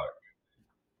look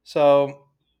So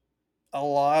a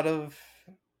lot of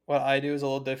what I do is a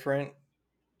little different.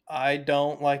 I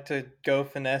don't like to go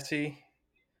finessey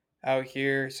out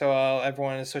here, so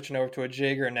everyone is switching over to a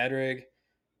jig or a Ned rig.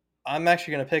 I'm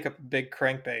actually going to pick up a big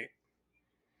crankbait.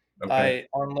 like? Okay.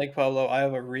 I on Lake Pueblo, I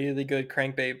have a really good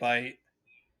crankbait bite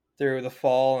through the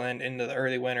fall and into the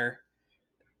early winter,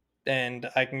 and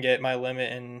I can get my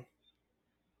limit in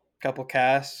a couple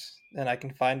casts, and I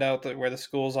can find out where the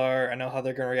schools are. I know how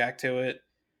they're going to react to it.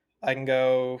 I can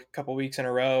go a couple weeks in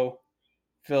a row,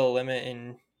 fill a limit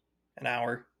in an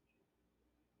hour.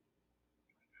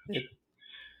 It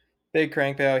big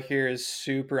crankbait out here is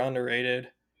super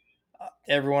underrated.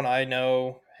 Everyone I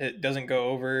know it doesn't go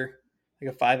over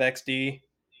like a 5XD,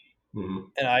 Hmm.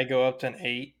 and I go up to an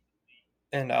 8,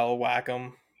 and I'll whack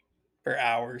them for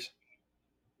hours.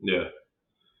 Yeah.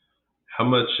 How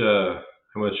much are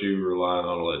you relying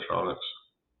on electronics?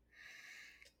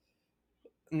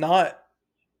 Not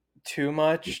too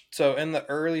much. So in the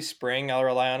early spring, I'll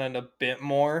rely on it a bit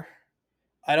more.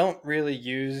 I don't really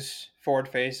use forward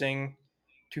facing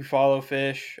to follow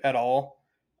fish at all.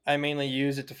 I mainly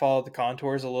use it to follow the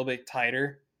contours a little bit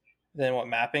tighter than what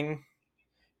mapping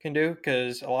can do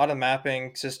because a lot of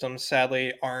mapping systems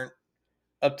sadly aren't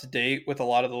up to date with a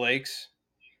lot of the lakes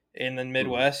in the Hmm.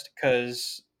 Midwest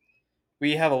because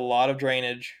we have a lot of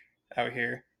drainage out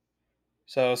here.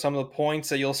 So some of the points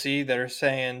that you'll see that are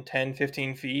saying 10,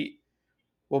 15 feet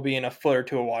will be in a foot or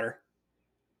two of water.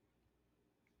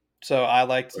 So I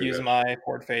like to I use guess. my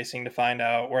port facing to find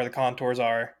out where the contours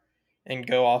are and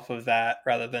go off of that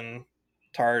rather than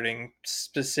targeting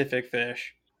specific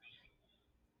fish.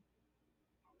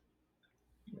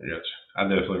 I got you. I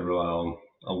definitely rely on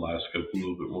live scope a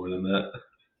little bit more than that.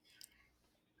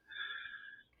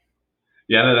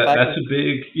 Yeah, no, If I that's can, a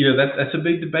big, that's a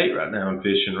big debate right now in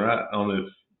fishing, right? On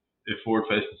if forward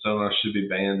facing sonar should be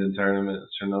banned in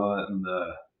tournaments or not. And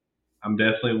I'm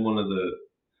definitely one of the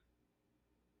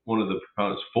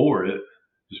proponents for it,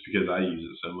 just because I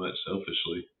use it so much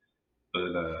selfishly.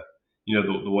 But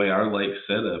the way our lake's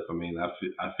set up, I mean, I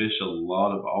fish a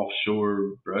lot of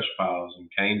offshore brush piles and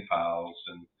cane piles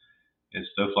and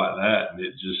stuff like that, and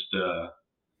it just I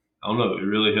don't know, it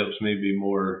really helps me be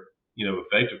more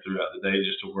effective throughout the day,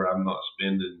 just to where I'm not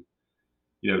spending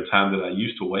time that I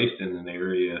used to waste in an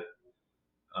area,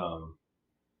 um,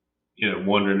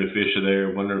 wondering if fish are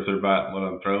there, wondering if they're biting what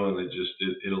I'm throwing.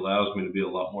 It allows me to be a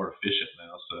lot more efficient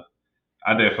now. So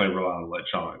I definitely rely on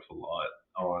electronics a lot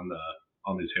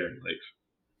on these herring lakes.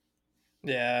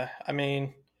 yeah, I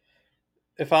mean,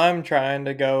 if I'm trying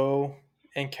to go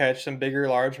and catch some bigger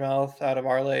largemouth out of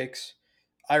our lakes,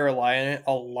 I rely on it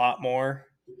a lot more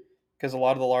because a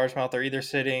lot of the largemouth are either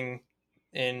sitting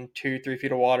in 2, 3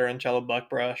 feet of water in shallow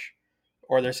buckbrush,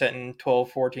 or they're sitting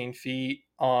 12, 14 feet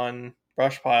on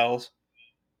brush piles.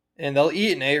 And they'll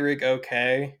eat an A-rig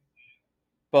okay,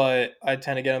 but I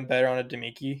tend to get them better on a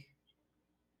Demiki.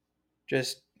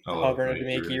 Just I love hovering a Demiki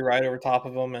Demiki rigs. right over top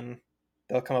of them, and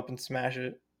they'll come up and smash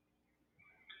it.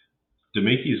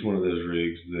 Demiki is one of those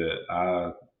rigs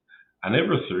that I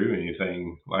never threw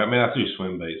anything. Like, I mean, I threw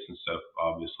swim baits and stuff,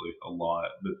 obviously, a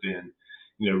lot, but then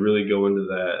really go into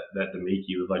that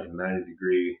Demiki with like a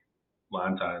 90-degree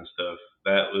line tie and stuff.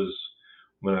 That was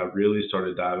when I really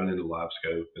started diving into live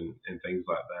scope and things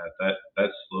like that.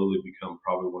 That's slowly become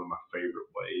probably one of my favorite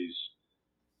ways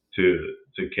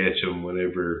to catch them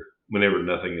whenever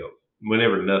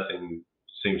nothing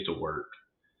seems to work.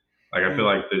 Like, I feel Mm.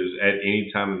 like there's at any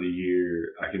time of the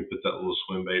year I can put that little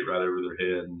swim bait right over their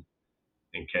head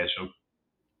and catch them.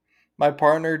 My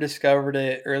partner discovered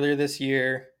it earlier this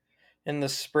year in the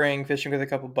spring, fishing with a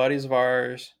couple buddies of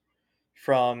ours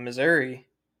from Missouri,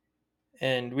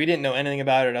 and we didn't know anything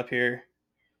about it up here.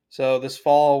 So this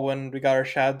fall, when we got our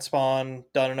shad spawn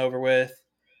done and over with,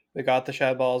 we got the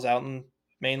shad balls out in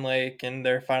main lake, and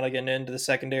they're finally getting into the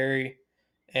secondary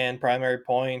and primary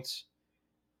points.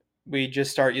 We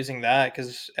just start using that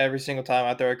because every single time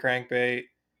I throw a crankbait,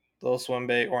 little swim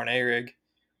bait, or an A rig,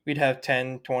 we'd have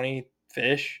 10, 20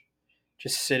 fish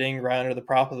just sitting right under the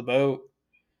prop of the boat.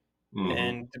 Hmm.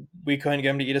 And we couldn't get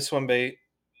them to eat a swim bait,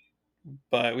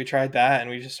 but we tried that and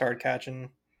we just started catching a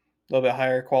little bit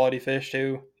higher quality fish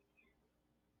too.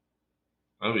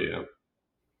 Oh yeah,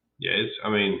 yeah. I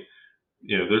mean,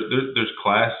 there's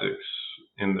classics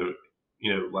in the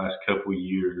last couple of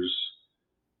years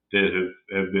that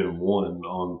have been won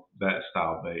on that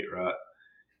style bait, right?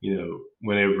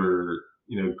 Whenever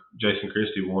Jason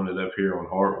Christie won it up here on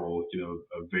Hartwell,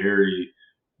 a very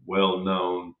well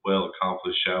known, well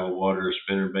accomplished shallow water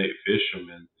spinnerbait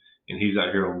fisherman, and he's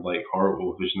out here on Lake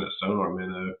Hartwell fishing that sonar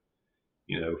minnow,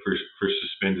 for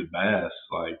suspended bass.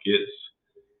 Like,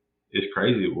 it's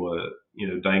crazy what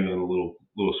dangling a little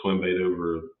swim bait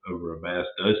over a bass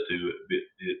does to it.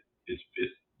 It's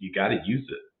you got to use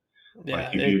it.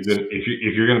 Like, Yeah,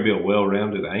 if you're going to be a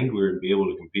well-rounded angler and be able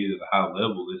to compete at a high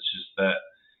level, it's just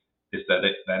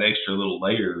that extra little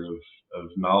layer of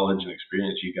knowledge and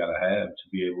experience you got to have to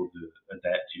be able to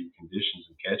adapt to your conditions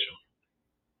and catch them.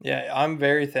 yeah, I'm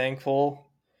very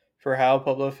thankful for how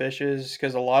Pueblo fishes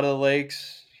because a lot of the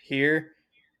lakes here,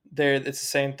 there it's the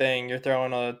same thing. You're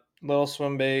throwing a little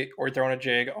swim bait or you're throwing a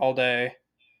jig all day,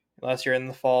 unless you're in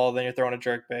the fall. Then you're throwing a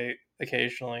jerk bait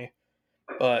occasionally.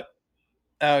 But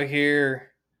out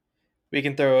here, we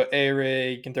can throw a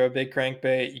rig, you can throw a big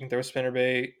crankbait, you can throw a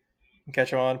spinnerbait, you can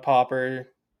catch them on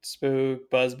popper, spook,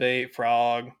 buzzbait,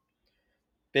 frog.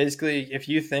 Basically, if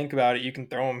you think about it, you can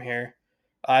throw them here.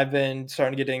 I've been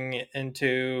starting getting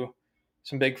into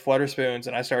some big flutter spoons,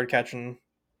 and I started catching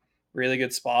really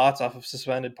good spots off of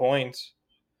suspended points.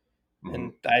 Hmm.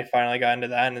 And I finally got into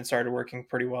that, and it started working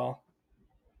pretty well.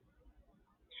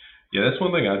 Yeah, that's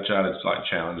one thing I try to like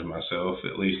challenge myself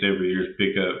at least every year, to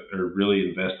pick up or really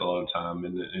invest a lot of time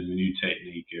in the new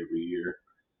technique every year.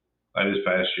 Like this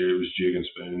past year, it was jig and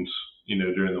spoons,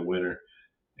 during the winter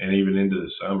and even into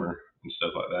the summer and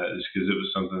stuff like that, just because it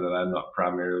was something that I'd not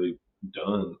primarily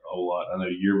done a whole lot. I know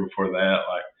a year before that,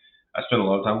 like, I spent a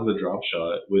lot of time with a drop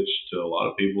shot, which to a lot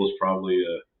of people is probably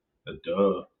a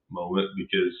duh moment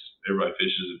because everybody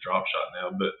fishes a drop shot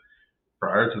now. But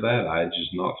prior to that, I had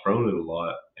just not thrown it a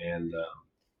lot, and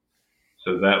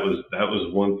so that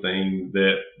was one thing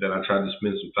that I tried to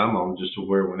spend some time on, just to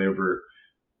where whenever,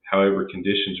 however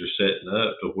conditions are setting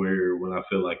up, to where when I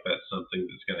feel like that's something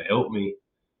that's going to help me,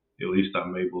 at least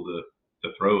I'm able to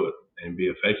throw it and be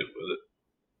effective with it.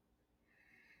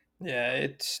 Yeah,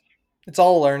 it's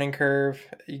all a learning curve.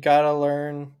 You gotta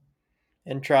learn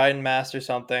and try and master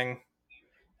something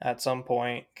at some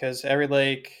point because every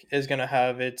lake is gonna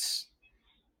have its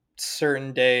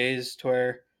certain days to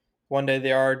where one day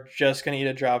they are just gonna eat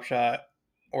a drop shot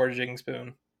or a jigging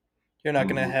spoon. You're not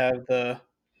gonna Hmm. have the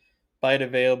bite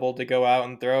available to go out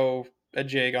and throw a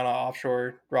jig on an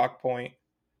offshore rock point.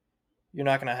 You're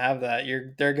not gonna have that.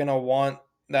 They're gonna want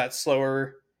that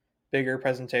slower, bigger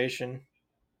presentation.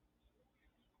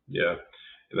 Yeah,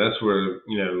 and that's where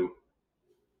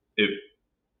if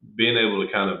being able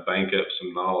to kind of bank up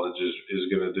some knowledge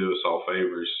is going to do us all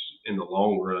favors in the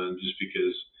long run, just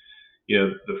because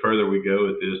the further we go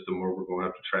with this, the more we're going to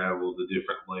have to travel to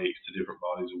different lakes, to different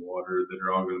bodies of water that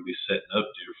are all going to be setting up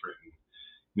different.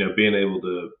 And, being able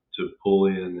to pull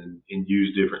in and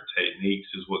use different techniques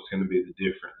is what's going to be the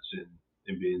difference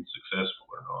in being successful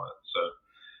or not. So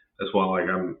that's why, like,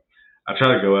 I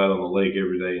try to go out on the lake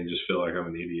every day and just feel like I'm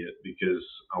an idiot because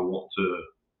I want to.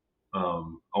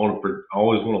 I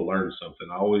always want to learn something.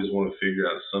 I always want to figure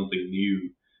out something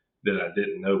new that I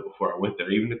didn't know before I went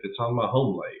there, even if it's on my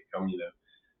home lake.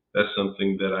 That's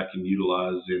something that I can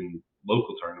utilize in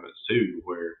local tournaments too,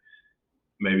 where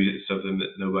maybe it's something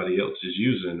that nobody else is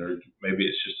using, or maybe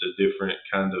it's just a different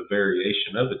kind of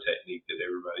variation of a technique that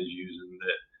everybody's using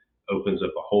that opens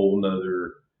up a whole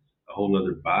nother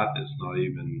bite that's not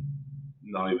even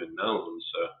known.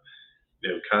 So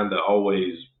kind of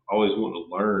always wanting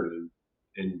to learn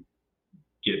and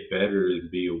get better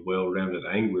and be a well-rounded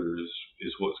angler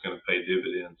is what's going to pay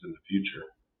dividends in the future.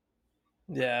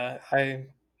 Yeah,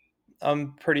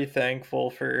 I'm pretty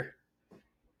thankful for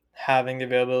having the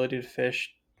availability to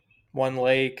fish one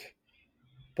lake,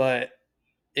 but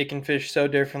it can fish so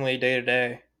differently day to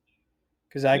day.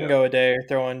 Because I can Yeah, go a day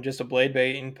throwing just a blade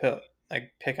bait and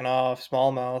picking off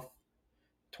smallmouth,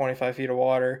 25 feet of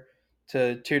water,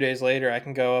 to 2 days later I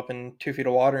can go up in 2 feet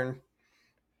of water and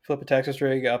flip a Texas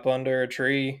rig up under a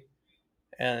tree,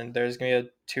 and there's gonna be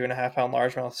a 2.5 pound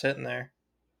largemouth sitting there.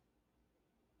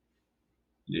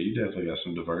 yeah, you definitely got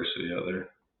some diversity out there.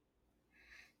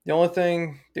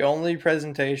 The only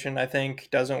presentation I think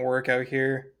doesn't work out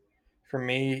here for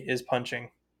me is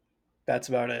punching. That's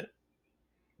about it.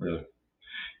 Really.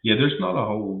 Yeah, there's not a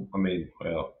whole. I mean,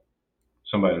 well,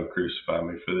 somebody will crucify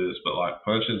me for this, but like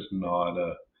punching's not.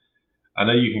 I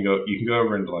know you can go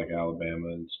over into like Alabama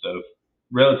and stuff,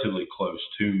 relatively close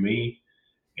to me,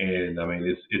 and I mean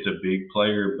it's a big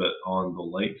player, but on the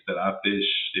lakes that I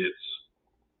fish,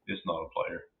 it's not a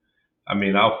player. I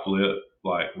mean, I'll flip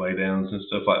like laydowns and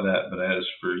stuff like that, but as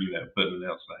for putting an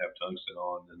ounce and a half tungsten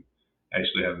on and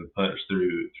actually having to punch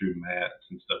through mats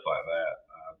and stuff like that,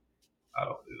 I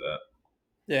don't do that.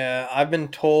 Yeah, I've been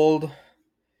told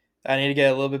I need to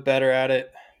get a little bit better at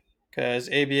it because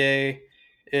ABA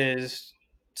is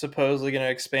supposedly going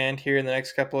to expand here in the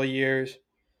next couple of years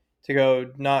to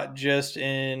go not just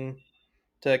in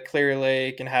to Clear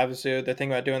Lake and Havasu. They're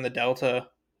thinking about doing the Delta,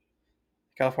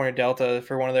 California Delta,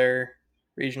 for one of their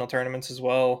regional tournaments as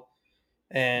well.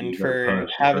 And You got to for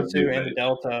punch and throw Havasu big and the baits.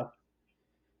 Delta,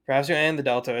 for Havasu and the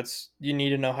Delta, it's you need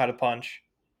to know how to punch.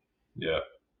 Yeah,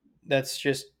 That's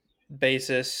just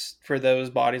basis for those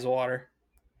bodies of water.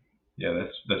 yeah,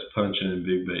 that's punching in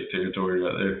big bait territory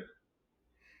right there.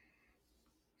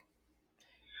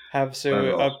 That's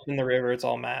Havasu up awesome. in the river, it's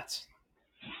all mats.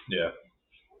 Yeah.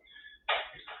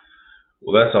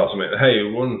 Well, that's awesome, man. Hey,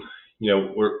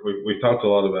 we've talked a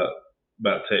lot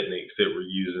about techniques that we're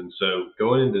using. So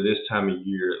going into this time of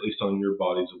year, at least on your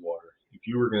bodies of water, if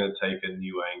you were going to take a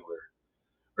new angler,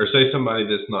 or say somebody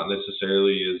that's not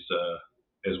necessarily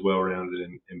as well rounded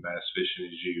in bass fishing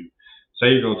as you,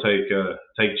 say you're going to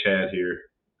take Chad here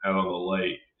out on the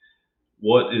lake.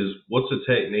 What's a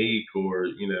technique or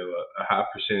a high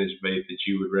percentage bait that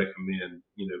you would recommend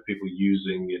people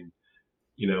using, and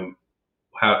you know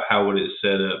how would it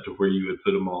set up to where you would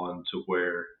put them on to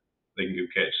where they can go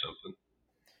catch something?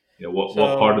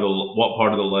 What part of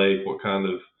So the lake, what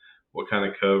kind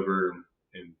of cover,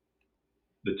 and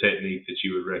the technique that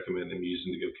you would recommend them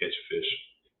using to go catch a fish.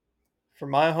 for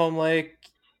my home lake,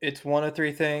 it's one of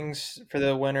three things for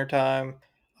the winter time.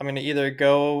 I'm going to either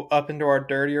go up into our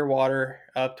dirtier water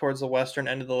up towards the western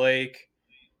end of the lake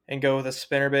and go with a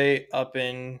spinnerbait up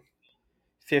in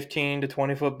 15 to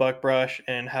 20 foot buck brush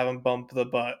and have them bump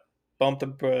the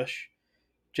bush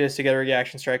just to get a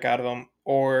reaction strike out of them,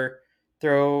 or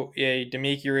throw a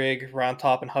Demiki rig around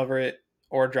top and hover it,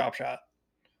 or drop shot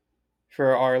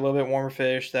for our little bit warmer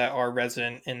fish that are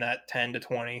resident in that 10 to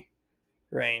 20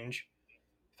 range.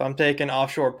 If I'm taking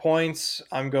offshore points,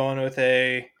 I'm going with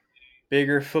a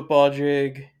bigger football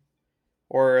jig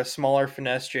or a smaller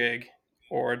finesse jig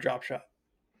or a drop shot.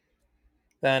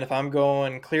 Then if I'm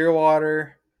going clear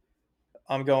water,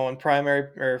 I'm going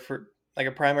primary or for like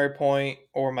a primary point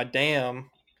or my dam,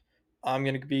 I'm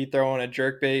going to be throwing a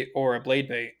jerk bait or a blade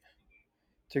bait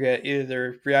to get either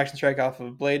the reaction strike off of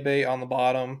a blade bait on the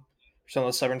bottom for some of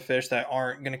those stubborn fish that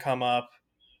aren't going to come up.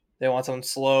 They want something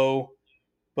slow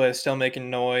but it's still making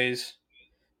noise,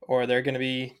 or they're going to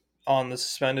be on the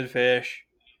suspended fish,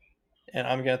 and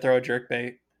I'm going to throw a jerk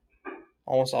bait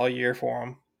almost all year for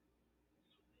them.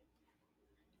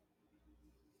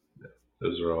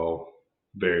 Those are all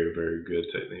very, very good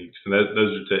techniques. And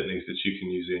those are techniques that you can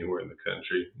use anywhere in the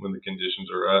country when the conditions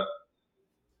are right.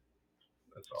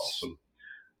 That's awesome.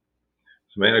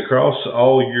 So, man, across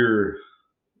all your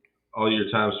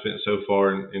time spent so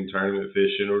far in tournament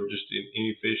fishing or just in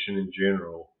any fishing in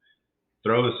general,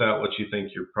 throw us out what you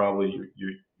think your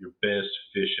best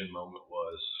fishing moment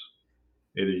was.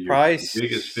 Either your Price.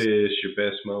 biggest fish, your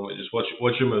best moment, just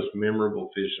what's your most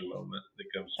memorable fishing moment that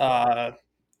comes to mind?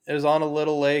 It was on a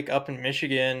little lake up in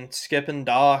Michigan, skipping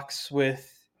docks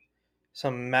with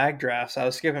some mag drafts. I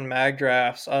was skipping mag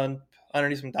drafts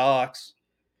underneath some docks,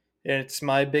 and it's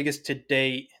my biggest to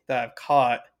date that I've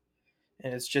caught,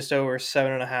 and it's just over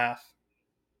 7.5.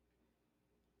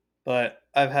 But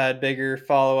I've had bigger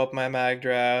follow up my mag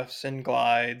drafts and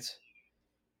glides.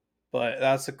 But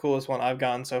that's the coolest one I've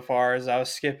gotten so far. Is I was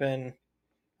skipping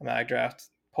a mag draft,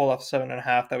 pulled off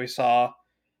 7.5 that we saw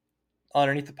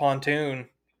underneath the pontoon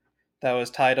that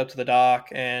was tied up to the dock,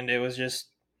 and it was just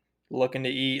looking to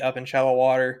eat up in shallow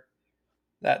water.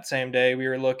 That same day, we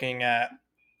were looking at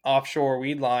offshore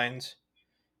weed lines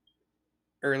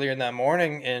earlier in that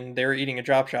morning, and they were eating a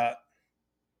drop shot.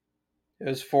 It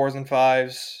was fours and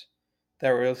fives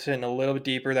that were sitting a little bit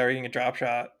deeper that were eating a drop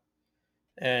shot,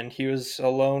 and he was a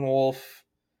lone wolf.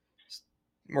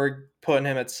 We're putting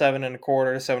him at 7.25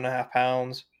 to 7.5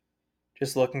 pounds,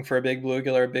 just looking for a big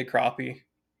bluegill or a big crappie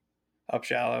up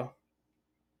shallow.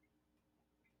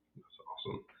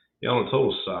 Awesome. Yeah, on a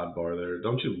total sidebar there,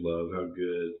 don't you love how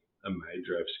good a mag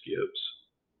draft skips?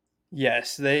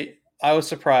 Yes, they. I was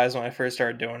surprised when I first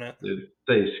started doing it.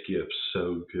 They skip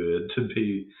so good to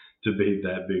be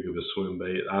that big of a swim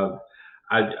bait.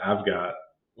 I've got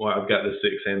I've got the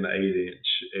 6 and the 8 inch,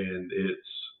 and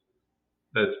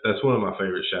that's one of my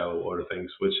favorite shallow water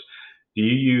things. Which do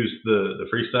you use the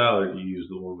freestyle or do you use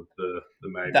the one with the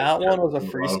magnet That one was a on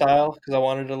the bottom? freestyle because I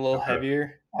wanted it a little Okay,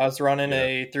 heavier. I was running yeah,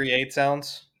 a 3/8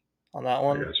 ounce on that I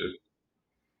one, got you.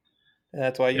 and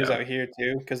that's why I use Yeah. out here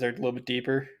too because they're a little bit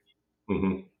deeper.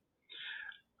 hmm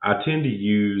I tend to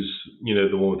use,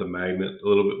 the one with the magnet a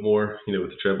little bit more, with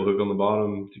the treble hook on the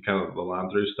bottom to kind of the line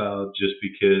through style, just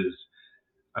because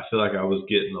I feel like I was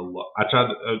getting a lot. I tried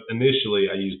to, initially,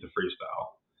 I used the freestyle,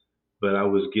 but I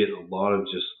was getting a lot of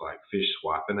just like fish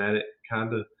swiping at it,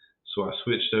 kind of. So I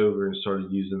switched over and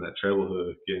started using that treble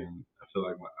hook, and I feel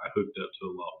like I hooked up to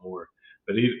a lot more.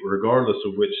 But regardless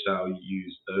of which style you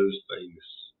use, those things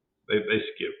they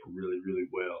skip really really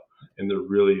well, and they're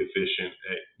really efficient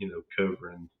at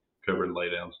covering lay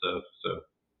down stuff. So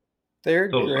They're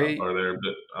total great. sidebar there,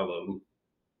 but I love them.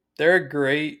 They're a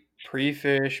great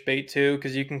pre-fish bait too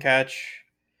because you can catch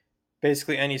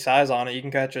basically any size on it. You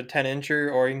can catch a 10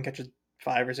 incher or you can catch a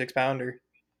 5 or 6 pounder.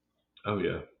 Oh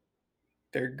yeah,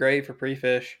 They're great for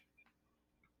pre-fish.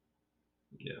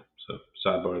 yeah. So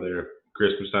sidebar there.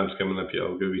 Christmas time's coming up,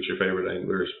 y'all. Go get your favorite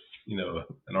anglers.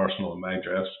 An arsenal of mag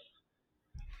drafts.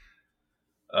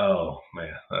 Oh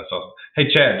man, that's awesome. Hey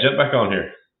Chad, jump back on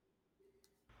here.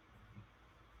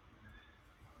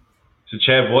 So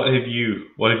Chad, what have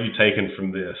you taken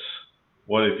from this?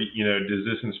 What if does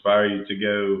this inspire you to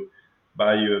go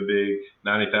buy you a big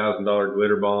 $90,000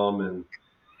 glitter bomb and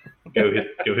go hit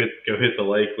the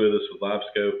lake with us with live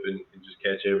scope and just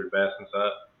catch every bass in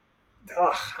sight?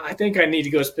 Oh, I think I need to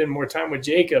go spend more time with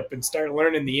Jacob and start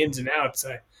learning the ins and outs.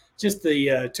 Just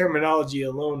the terminology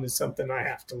alone is something I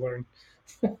have to learn.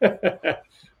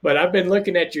 But I've been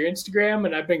looking at your Instagram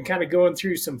and I've been kind of going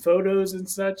through some photos and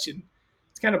such, and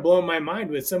it's kind of blowing my mind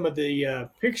with some of the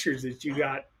pictures that you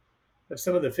got of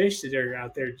some of the fish that are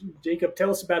out there. Jacob,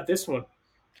 tell us about this one.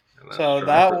 And that So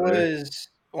that striper there. was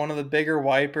one of the bigger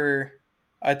wiper.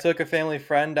 I took a family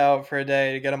friend out for a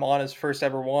day to get him on his first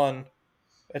ever one.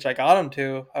 which I got him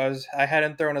to. I had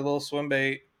him throwing a little swim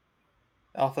bait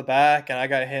off the back, and I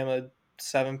got him a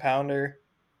 7 pounder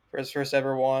for his first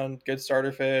ever one. Good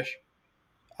starter fish.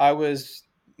 I was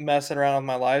messing around with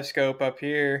my live scope up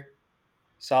here,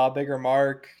 saw a bigger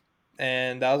mark,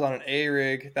 and that was on an A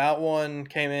rig. That one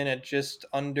came in at just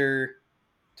under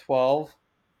 12.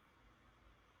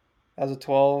 That was a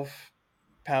 12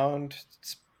 pound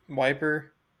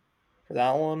wiper for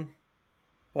that one.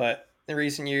 But in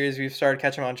recent years, we've started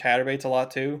catching on chatterbaits a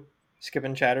lot too,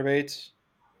 skipping chatterbaits,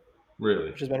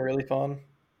 Really, which has been really fun.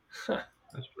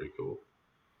 that's pretty cool.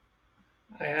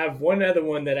 I have one other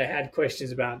one that I had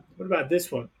questions about. What about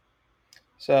this one?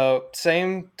 So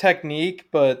same technique,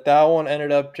 but that one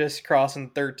ended up just crossing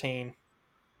 13.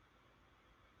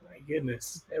 My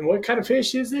goodness. And what kind of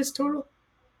fish is this total?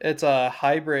 It's a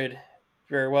hybrid,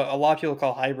 or what a lot of people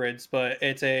call hybrids, but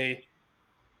it's a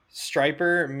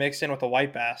striper mixed in with a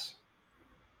white bass.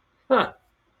 Huh.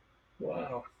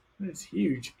 Wow. That's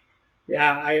huge.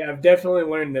 Yeah, I've definitely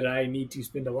learned that I need to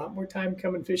spend a lot more time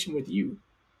coming fishing with you.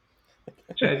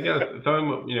 Chad, you got to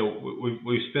throw him. You know,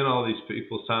 we spent all these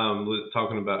people's time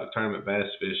talking about tournament bass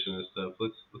fishing and stuff.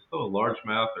 Let's throw a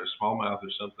largemouth or a smallmouth or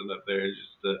something up there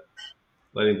just to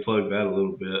let him plug that a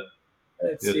little bit.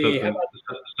 Let's You know, see. How about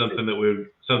something that we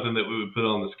would put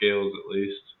on the scales at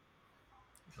least.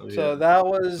 Oh So yeah, that some,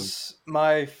 was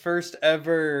my first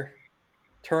ever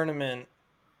tournament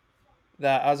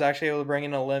that I was actually able to bring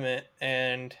in a limit,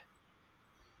 and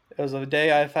it was the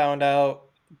day I found out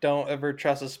don't ever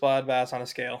trust a spotted bass on a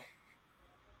scale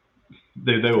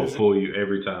they will because fool you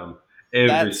every time, that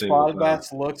every single spotted time.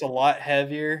 bass looks a lot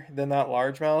heavier than that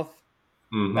largemouth.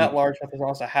 That Mm-hmm. largemouth is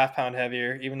almost a half pound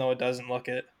heavier, even though it doesn't look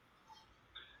it.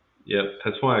 Yep,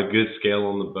 that's why a good scale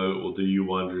on the boat will do you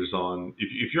wonders. On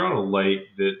if you're on a lake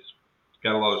that's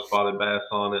got a lot of spotted bass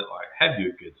on it, like have you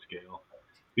a good scale.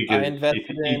 I Because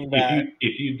invested in that.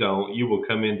 if you don't, you will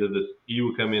come into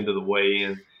the weigh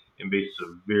in and be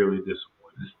severely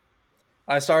disappointed.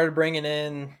 I started bringing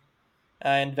in.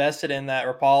 I invested in that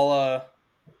Rapala,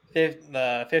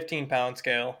 the 15 pound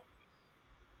scale,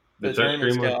 The the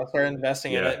tournament touchscreen scale. one, I started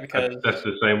investing in yeah, it that's because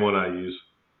the same one I use.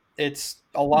 it's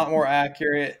a lot more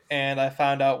accurate, and I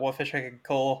found out what fish I could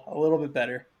cull a little bit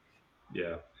better.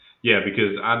 Yeah, yeah,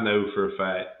 because I know for a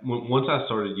fact once I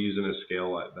started using a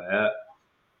scale like that,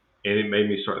 and it made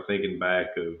me start thinking back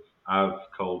of I've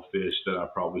culled fish that I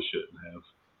probably shouldn't have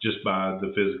just by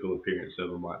the physical appearance of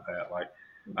them like that. Like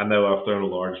I know I've thrown a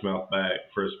largemouth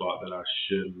back for a spot that I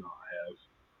should not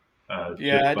have.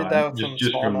 Yeah, I did that with some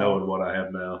Just from smallmouth. knowing what I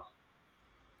have now.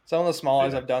 Some of the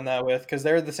smallies Yeah. I've done that with because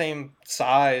they're the same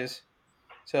size.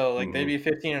 So like they'd Hmm. be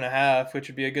 15 and a half, which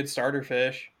would be a good starter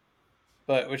fish,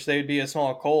 but which they'd be a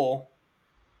small coal.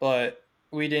 But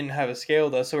we didn't have a scale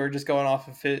though, so we are just going off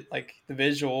of it like the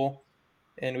visual,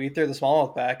 and we threw the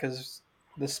smallmouth back because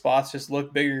the spots just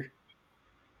look bigger.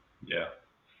 Yeah.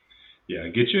 Yeah.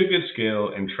 Get you a good scale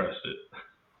and trust it.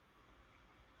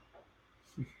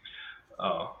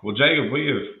 Well, Jacob,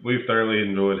 we've thoroughly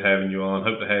enjoyed having you on.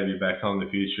 Hope to have you back on in the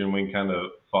future, and we can kind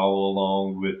of follow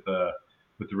along with the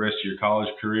rest of your college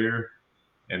career,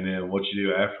 and then what you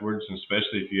do afterwards, and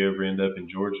especially if you ever end up in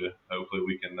Georgia. Hopefully,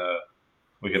 we can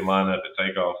line up at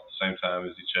takeoff at the same time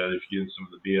as each other if you get in some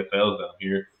of the BFLs down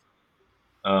here.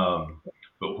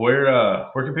 But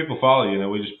where can people follow you? You know,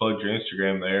 we just plugged your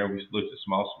Instagram there. We looked at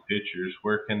some awesome pictures.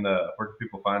 Where can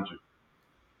people find you?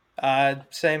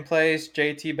 Same place,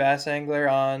 JT Bass Angler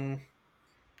on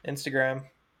Instagram.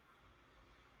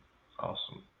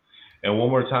 Awesome. And one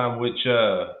more time, which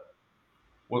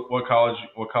what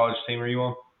college team are you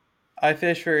on? I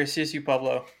fish for CSU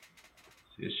Pueblo.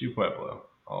 CSU Pueblo.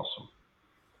 Awesome.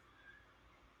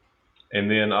 And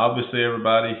then obviously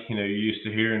everybody, you know, you're used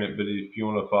to hearing it, but if you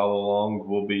want to follow along,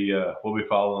 we'll be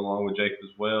following along with Jake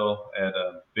as well at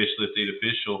Fish Lift Eat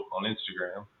Official on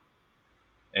Instagram.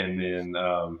 And then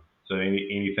so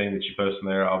anything that you post in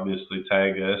there, obviously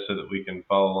tag us so that we can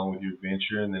follow along with your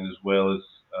adventure, and then as well as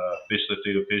Fish Lift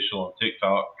Eat Official on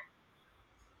TikTok.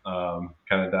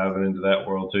 Kind of diving into that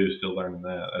world too, still learning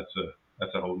that.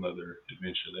 That's a whole nother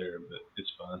adventure there, but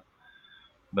it's fun.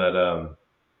 But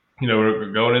you know,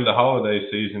 we're going into holiday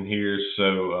season here,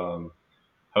 so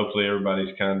hopefully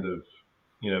everybody's kind of,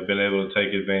 you know, been able to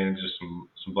take advantage of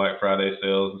some Black Friday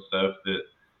sales and stuff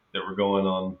that were going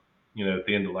on, you know, at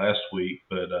the end of last week.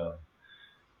 But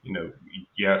you know,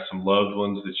 you got some loved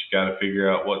ones that you got to figure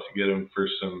out what to get them for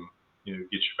some, you know,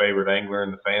 get your favorite angler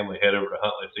in the family. Head over to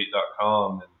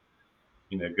huntlifteat.com and,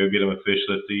 you know, go get them a Fish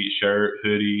Lift Eat shirt,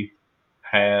 hoodie,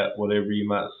 hat, whatever you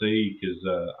might see, because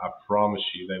I promise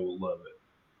you they will love it.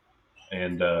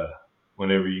 And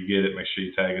whenever you get it, make sure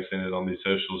you tag us in it on these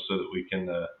socials so that we can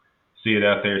see it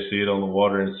out there, see it on the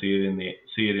water, and see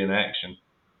it in action.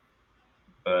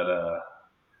 But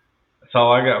that's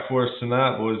all I got for us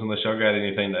tonight, boys. Unless y'all got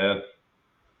anything to add.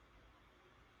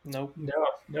 Nope. No,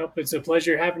 nope. It's a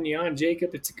pleasure having you on,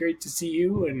 Jacob. It's great to see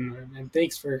you, and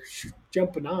thanks for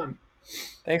jumping on.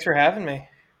 Thanks for having me.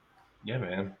 Yeah,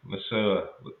 man. Let's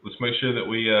make sure that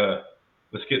we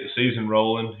let's get the season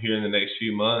rolling here in the next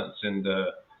few months, and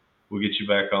we'll get you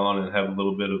back on and have a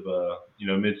little bit of a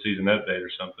mid-season update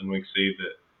or something. We can see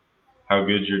that how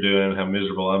good you're doing and how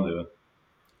miserable I'm doing.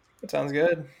 That sounds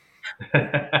good.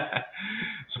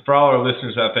 So for all our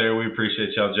listeners out there, we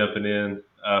appreciate y'all jumping in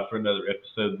for another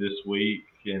episode this week,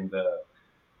 and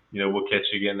we'll catch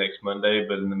you again next Monday.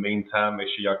 But in the meantime, make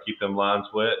sure y'all keep them lines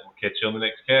wet. We'll catch you on the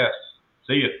next cast.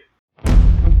 See ya.